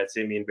Alston, you had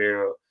Simeon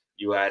Barrow,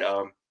 you had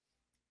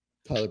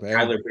Tyler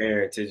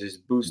Barron to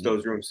just boost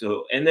those rooms.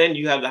 So, and then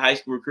you have the high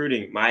school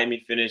recruiting. Miami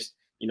finished,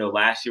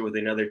 last year with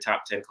another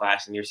top 10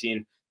 class, and you're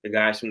seeing the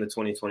guys from the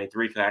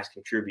 2023 class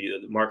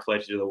contribute. The Mark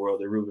Fletcher of the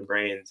world, the Ruben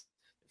Brains,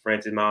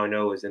 Francis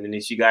Mauanoas, and then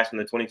you see guys from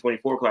the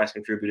 2024 class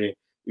contributing.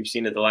 We've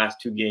seen it the last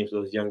two games,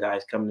 those young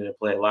guys coming into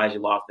play. Elijah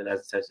Lofton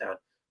has a touchdown.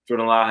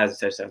 Jordan Lau has a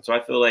touchdown. So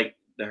I feel like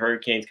the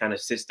Hurricanes kind of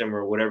system,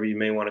 or whatever you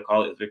may want to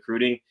call it,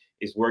 recruiting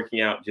is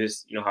working out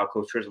just, how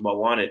Coach Cristobal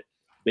wanted.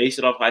 Base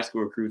it off high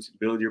school recruits,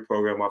 build your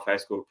program off high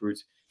school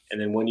recruits, and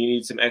then when you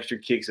need some extra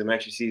kicks, some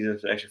extra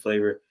seasons, some extra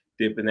flavor,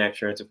 dip in that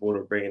transfer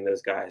portal, bring in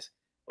those guys.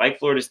 Like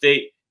Florida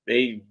State,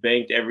 they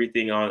banked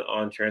everything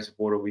on transfer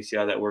portal. We see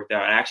how that worked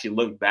out. I actually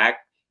looked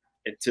back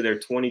to their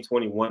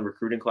 2021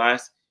 recruiting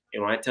class,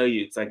 and when I tell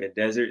you it's like a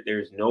desert,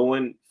 there's no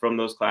one from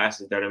those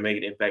classes that are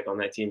making an impact on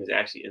that team. Is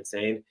actually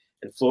insane.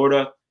 And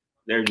Florida,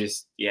 they're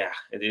just,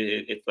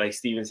 it's like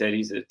Steven said,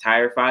 he's a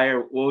tire fire.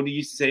 What do you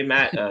used to say,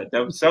 Matt?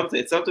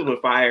 It's something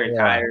with fire and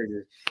tires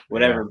or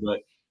whatever. Yeah. But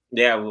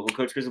yeah, what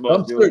Coach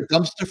Cristobal is doing.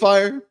 Dumpster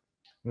fire?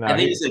 No, I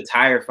think it's a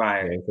tire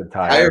fire. Yeah, it's a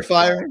tire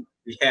fire?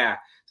 Yeah.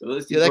 So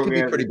those two that could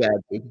be pretty bad,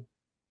 dude.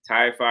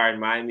 Tire fire, and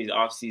Miami's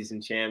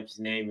off-season champ's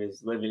name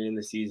is living in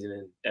the season,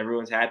 and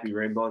everyone's happy.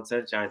 Rainbow and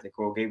sunshine in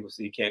Coral Gables,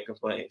 so you can't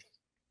complain.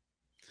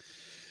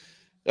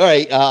 All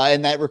right,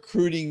 and that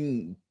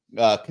recruiting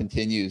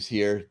continues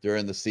here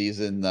during the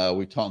season.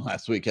 We talked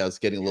last week how it's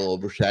getting a little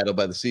overshadowed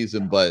by the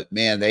season, but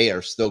man, they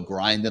are still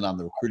grinding on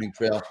the recruiting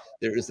trail.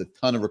 There is a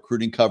ton of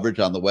recruiting coverage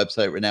on the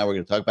website right now. We're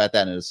going to talk about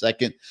that in a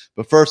second.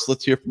 But first,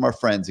 let's hear from our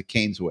friends at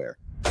CaneSwear.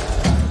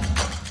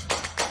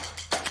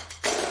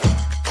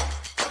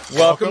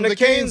 Welcome to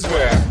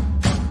CaneSport.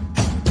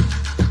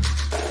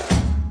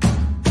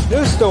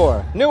 New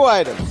store, new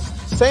items,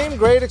 same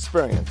great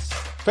experience.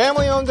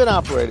 Family owned and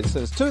operated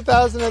since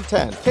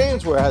 2010,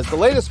 CaneSport has the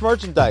latest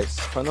merchandise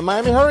from the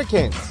Miami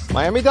Hurricanes,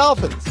 Miami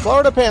Dolphins,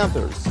 Florida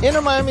Panthers,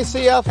 Inter Miami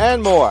CF,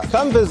 and more.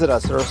 Come visit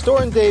us at our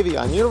store in Davie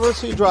on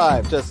University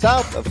Drive, just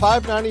south of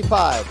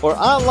 595, or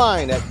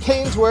online at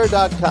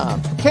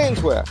caneswear.com.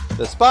 CaneSport,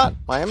 the spot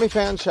Miami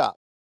fans shop.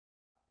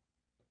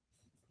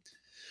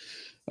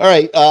 All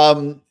right,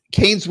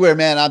 CaneSwear,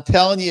 man, I'm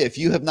telling you, if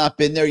you have not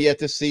been there yet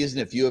this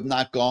season, if you have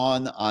not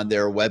gone on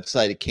their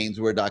website at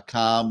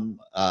caneswear.com,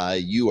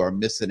 you are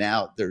missing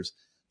out.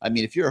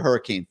 If you're a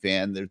Hurricane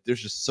fan, there's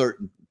just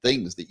certain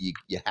things that you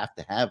have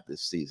to have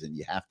this season.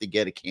 You have to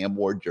get a Cam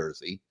Ward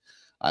jersey.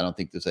 I don't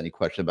think there's any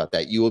question about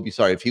that. You will be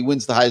sorry if he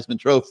wins the Heisman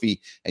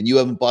Trophy and you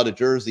haven't bought a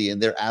jersey and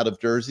they're out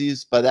of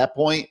jerseys by that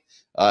point.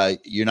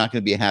 You're not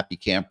going to be a happy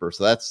camper.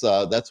 So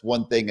that's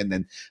one thing. And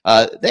then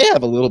they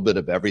have a little bit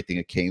of everything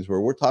at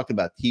CaneSport. We're talking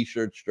about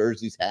T-shirts,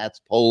 jerseys,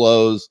 hats,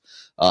 polos,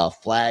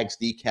 flags,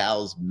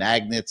 decals,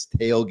 magnets,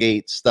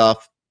 tailgate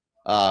stuff.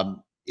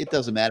 It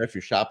doesn't matter if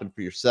you're shopping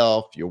for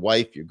yourself, your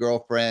wife, your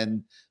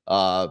girlfriend,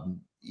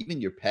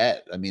 even your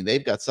pet. I mean,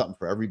 they've got something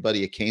for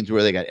everybody at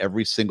CaneSport. They got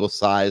every single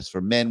size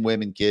for men,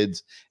 women,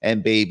 kids,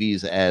 and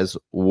babies as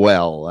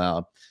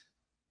well.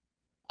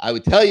 I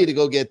would tell you to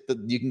go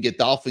you can get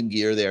Dolphin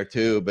gear there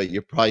too, but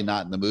you're probably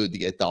not in the mood to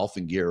get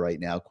Dolphin gear right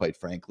now, quite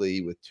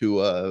frankly, with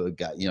Tua.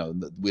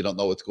 We don't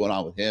know what's going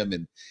on with him.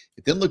 And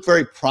it didn't look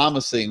very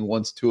promising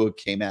once Tua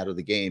came out of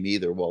the game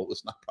either. Well, it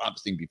was not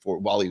promising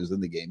while he was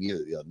in the game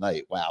either the other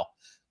night. Wow.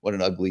 what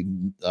an ugly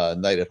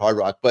night at Hard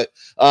Rock. But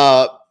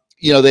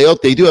you know,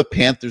 they do have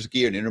Panthers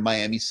gear and Inter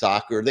Miami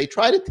soccer. They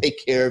try to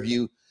take care of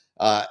you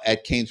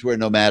at CaneSport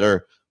no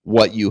matter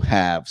what you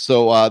have.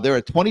 So they're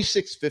at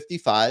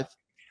 2655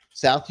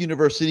 South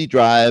University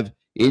Drive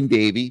in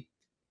Davie.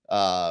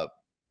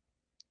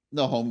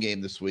 No home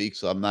game this week,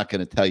 so I'm not going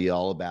to tell you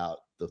all about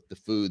the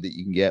food that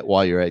you can get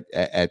while you're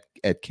at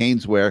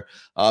CaneSport.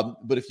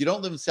 But if you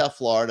don't live in South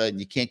Florida and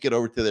you can't get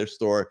over to their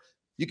store,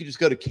 you can just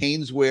go to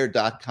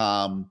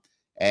caneswear.com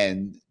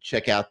and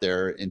check out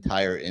their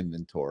entire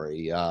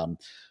inventory.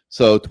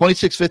 So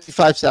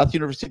 2655 South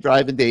University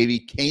Drive in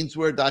Davie,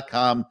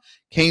 caneswear.com.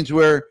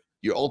 CaneSport,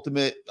 your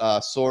ultimate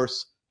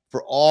source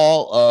for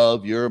all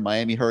of your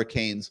Miami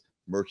Hurricanes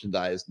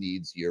merchandise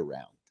needs year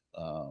round.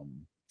 All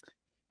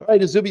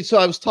right, Izubee. So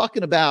I was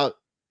talking about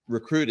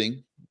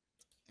recruiting,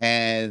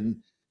 and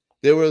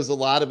there was a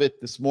lot of it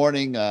this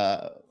morning.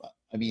 I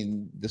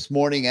mean, this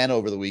morning and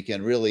over the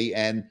weekend, really.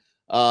 And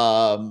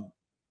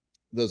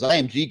those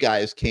IMG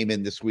guys came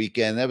in this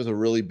weekend. That was a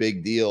really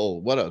big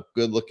deal. What a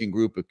good-looking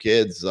group of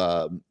kids.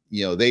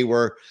 You know, they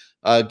were.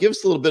 Give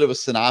us a little bit of a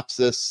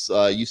synopsis.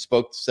 You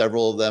spoke to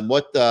several of them.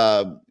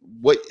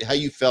 How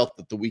you felt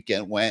that the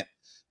weekend went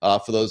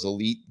for those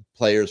elite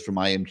players from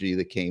IMG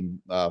that came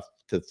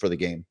for the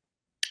game?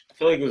 I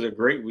feel like it was a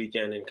great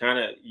weekend, and kind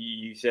of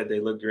you said they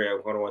looked great. I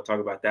don't want to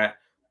talk about that.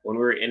 When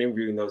we were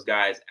interviewing those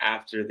guys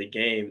after the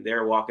game, they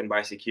were walking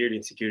by security,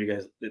 and security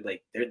guys,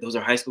 like, those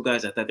are high school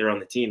guys. I thought they were on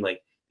the team.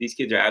 Like, these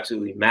kids are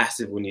absolutely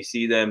massive when you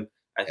see them.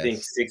 I think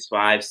 6'5",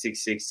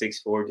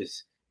 6'6", 6'4",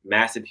 just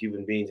massive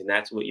human beings, and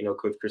that's what, you know,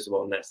 Coach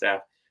Cristobal and that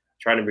staff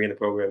trying to bring in the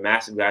program.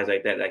 Massive guys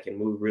like that can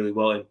move really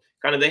well, and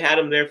kind of they had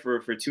them there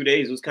for 2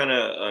 days. It was kind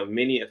of a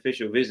mini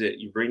official visit.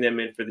 You bring them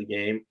in for the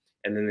game,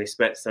 and then they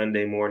spent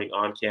Sunday morning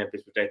on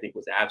campus, which I think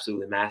was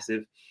absolutely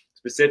massive,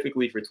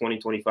 specifically for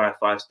 2025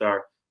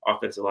 five-star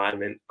offensive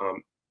lineman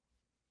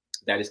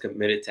that is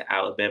committed to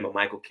Alabama,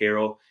 Michael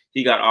Carroll.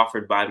 He got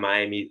offered by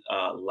Miami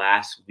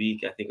last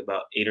week, I think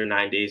about 8 or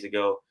 9 days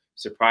ago.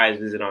 Surprise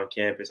visit on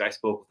campus. I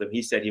spoke with him.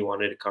 He said he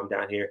wanted to come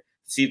down here,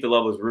 see if the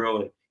love was real.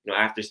 And, you know,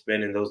 after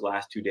spending those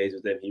last 2 days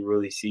with them, he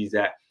really sees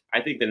that.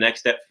 I think the next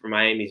step for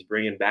Miami is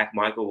bringing back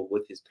Michael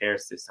with his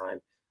parents this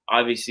time.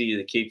 Obviously,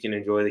 the kid can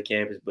enjoy the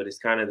campus, but it's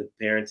kind of the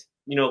parents,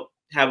 you know,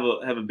 have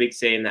a big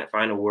say in that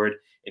final word.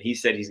 And he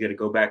said he's going to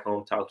go back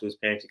home, talk to his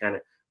parents, and kind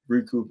of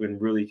recoup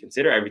and really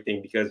consider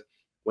everything, because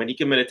when he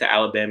committed to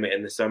Alabama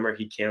in the summer,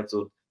 he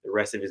canceled the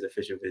rest of his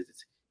official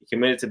visits. He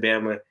committed to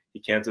Bama. He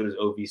canceled his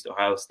OVs to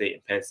Ohio State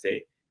and Penn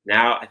State.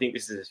 Now, I think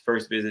this is his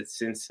first visit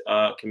since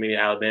committing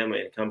to Alabama,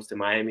 and it comes to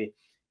Miami.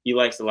 He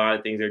likes a lot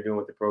of things they're doing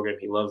with the program.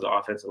 He loves the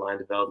offensive line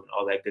development,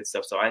 all that good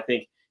stuff. So I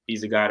think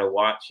he's a guy to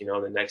watch, you know,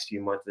 the next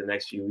few months, the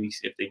next few weeks,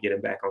 if they get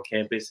him back on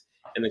campus.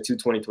 And the two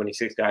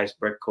 2026 guys,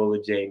 Brett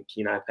Colajay and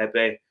Kenai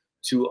Pepe,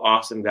 two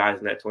awesome guys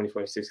in that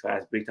 2026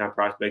 class, big-time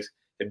prospects,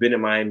 have been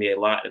in Miami a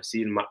lot, have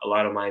seen a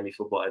lot of Miami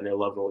football, and they're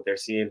loving what they're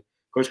seeing.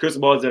 Coach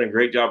Cristobal has done a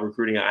great job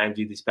recruiting at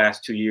IMG these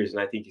past 2 years, and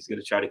I think he's going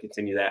to try to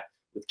continue that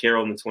with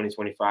Carroll in the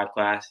 2025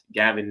 class.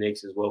 Gavin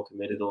Nix as well,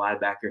 committed to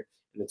linebacker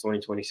in the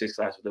 2026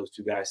 class with those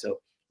two guys. So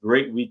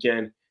great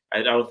weekend.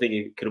 I don't think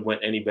it could have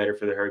went any better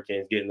for the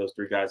Hurricanes getting those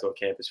three guys on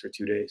campus for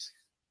 2 days.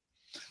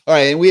 All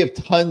right, and we have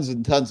tons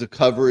and tons of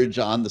coverage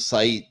on the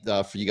site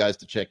for you guys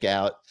to check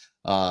out.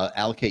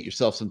 Allocate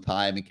yourself some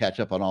time and catch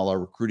up on all our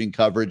recruiting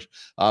coverage.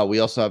 We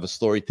also have a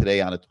story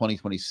today on a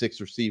 2026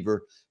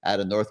 receiver out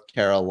of North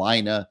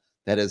Carolina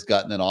that has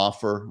gotten an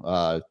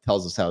offer.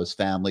 Tells us how his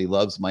family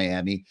loves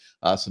Miami.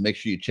 So make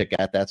sure you check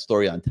out that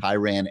story on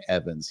Tyran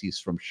Evans. He's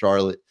from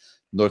Charlotte,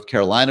 North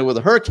Carolina, where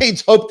the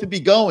Hurricanes hope to be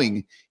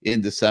going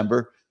in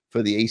December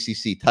for the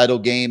ACC title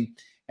game.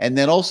 And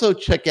then also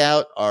check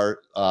out our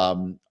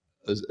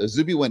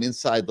Izubee went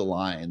inside the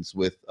lines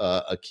with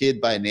a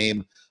kid by the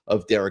name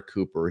of Derek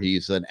Cooper.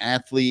 He's an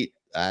athlete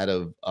out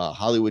of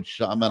Hollywood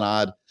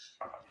Chaminade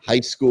High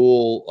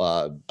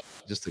School,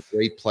 just a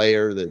great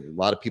player that a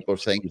lot of people are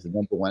saying he's the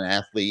 #1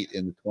 athlete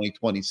in the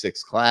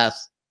 2026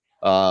 class.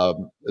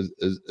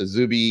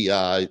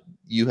 Izubee,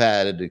 you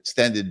had an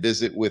extended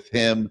visit with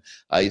him.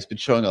 He's been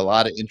showing a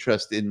lot of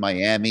interest in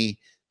Miami.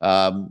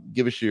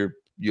 Give us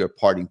your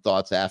parting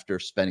thoughts after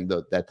spending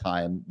that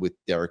time with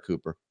Derek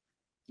Cooper.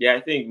 Yeah,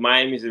 I think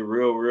Miami's a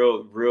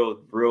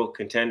real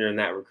contender in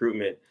that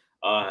recruitment.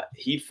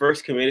 He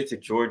first committed to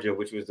Georgia,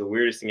 which was the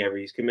weirdest thing ever.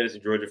 He's committed to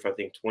Georgia for, I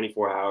think,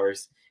 24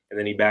 hours, and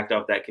then he backed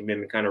off that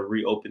commitment, kind of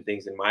reopened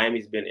things. And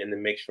Miami's been in the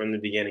mix from the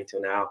beginning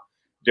till now.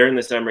 During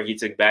the summer, he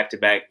took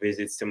back-to-back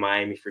visits to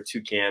Miami for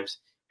 2 camps.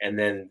 And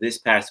then this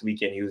past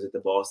weekend, he was at the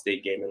Ball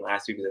State game, and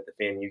last week was at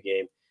the FAMU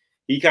game.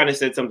 He kind of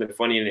said something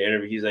funny in the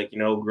interview. He's like,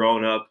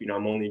 growing up,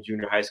 I'm only in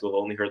junior high school.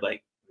 I've only heard,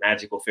 like,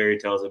 magical fairy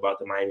tales about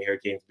the Miami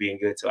Hurricanes being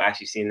good. So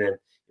actually seeing them,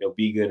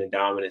 be good and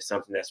dominant is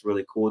something that's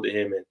really cool to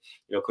him.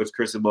 And, Coach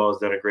Cristobal has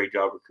done a great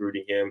job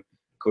recruiting him.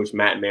 Coach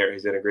Matt Merritt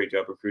has done a great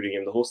job recruiting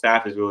him. The whole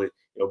staff has really,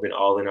 been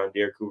all in on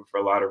Derek Cooper for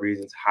a lot of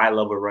reasons.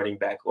 High-level running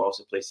back who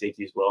also plays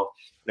safety as well.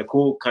 And a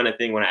cool kind of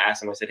thing when I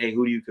asked him, I said, hey,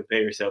 who do you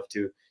compare yourself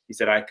to? He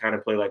said, I kind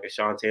of play like a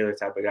Sean Taylor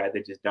type of guy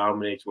that just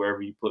dominates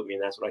wherever you put me,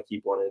 and that's what I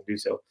keep wanting to do.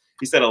 So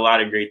he said a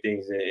lot of great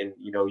things, and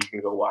you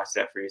can go watch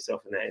that for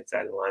yourself in that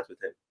Inside the Lines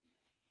with him.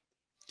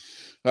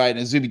 All right,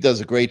 and Izubee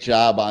does a great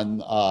job on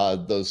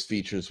those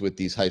features with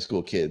these high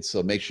school kids.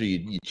 So make sure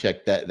you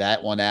check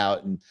that one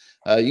out, and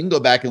you can go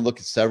back and look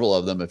at several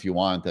of them if you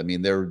want. I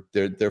mean,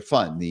 they're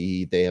fun.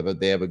 They have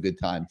a good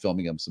time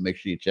filming them. So make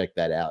sure you check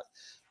that out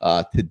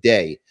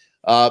today.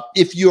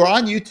 If you're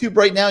on YouTube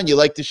right now and you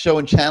like the show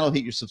and channel,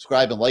 hit your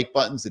subscribe and like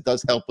buttons. It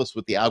does help us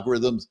with the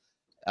algorithms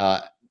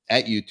at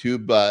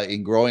YouTube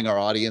in growing our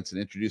audience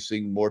and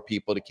introducing more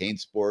people to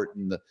CaneSport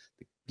and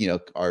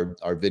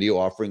our video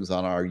offerings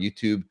on our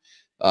YouTube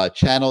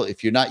channel.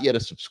 If you're not yet a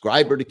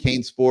subscriber to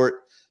CaneSport,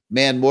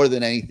 man, more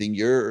than anything,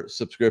 your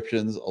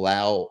subscriptions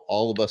allow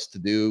all of us to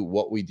do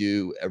what we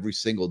do every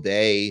single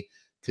day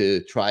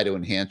to try to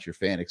enhance your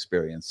fan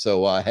experience.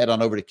 So head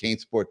on over to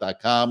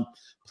CaneSport.com.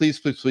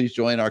 Please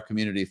join our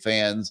community of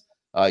fans.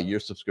 Your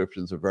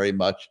subscriptions are very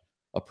much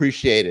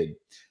appreciated.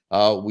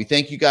 We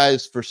thank you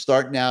guys for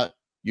starting out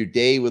your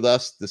day with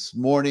us this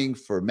morning.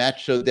 For Matt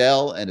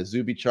Shodell and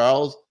Izubee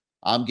Charles,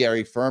 I'm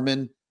Gary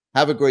Ferman.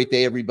 Have a great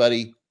day,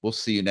 everybody. We'll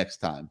see you next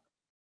time.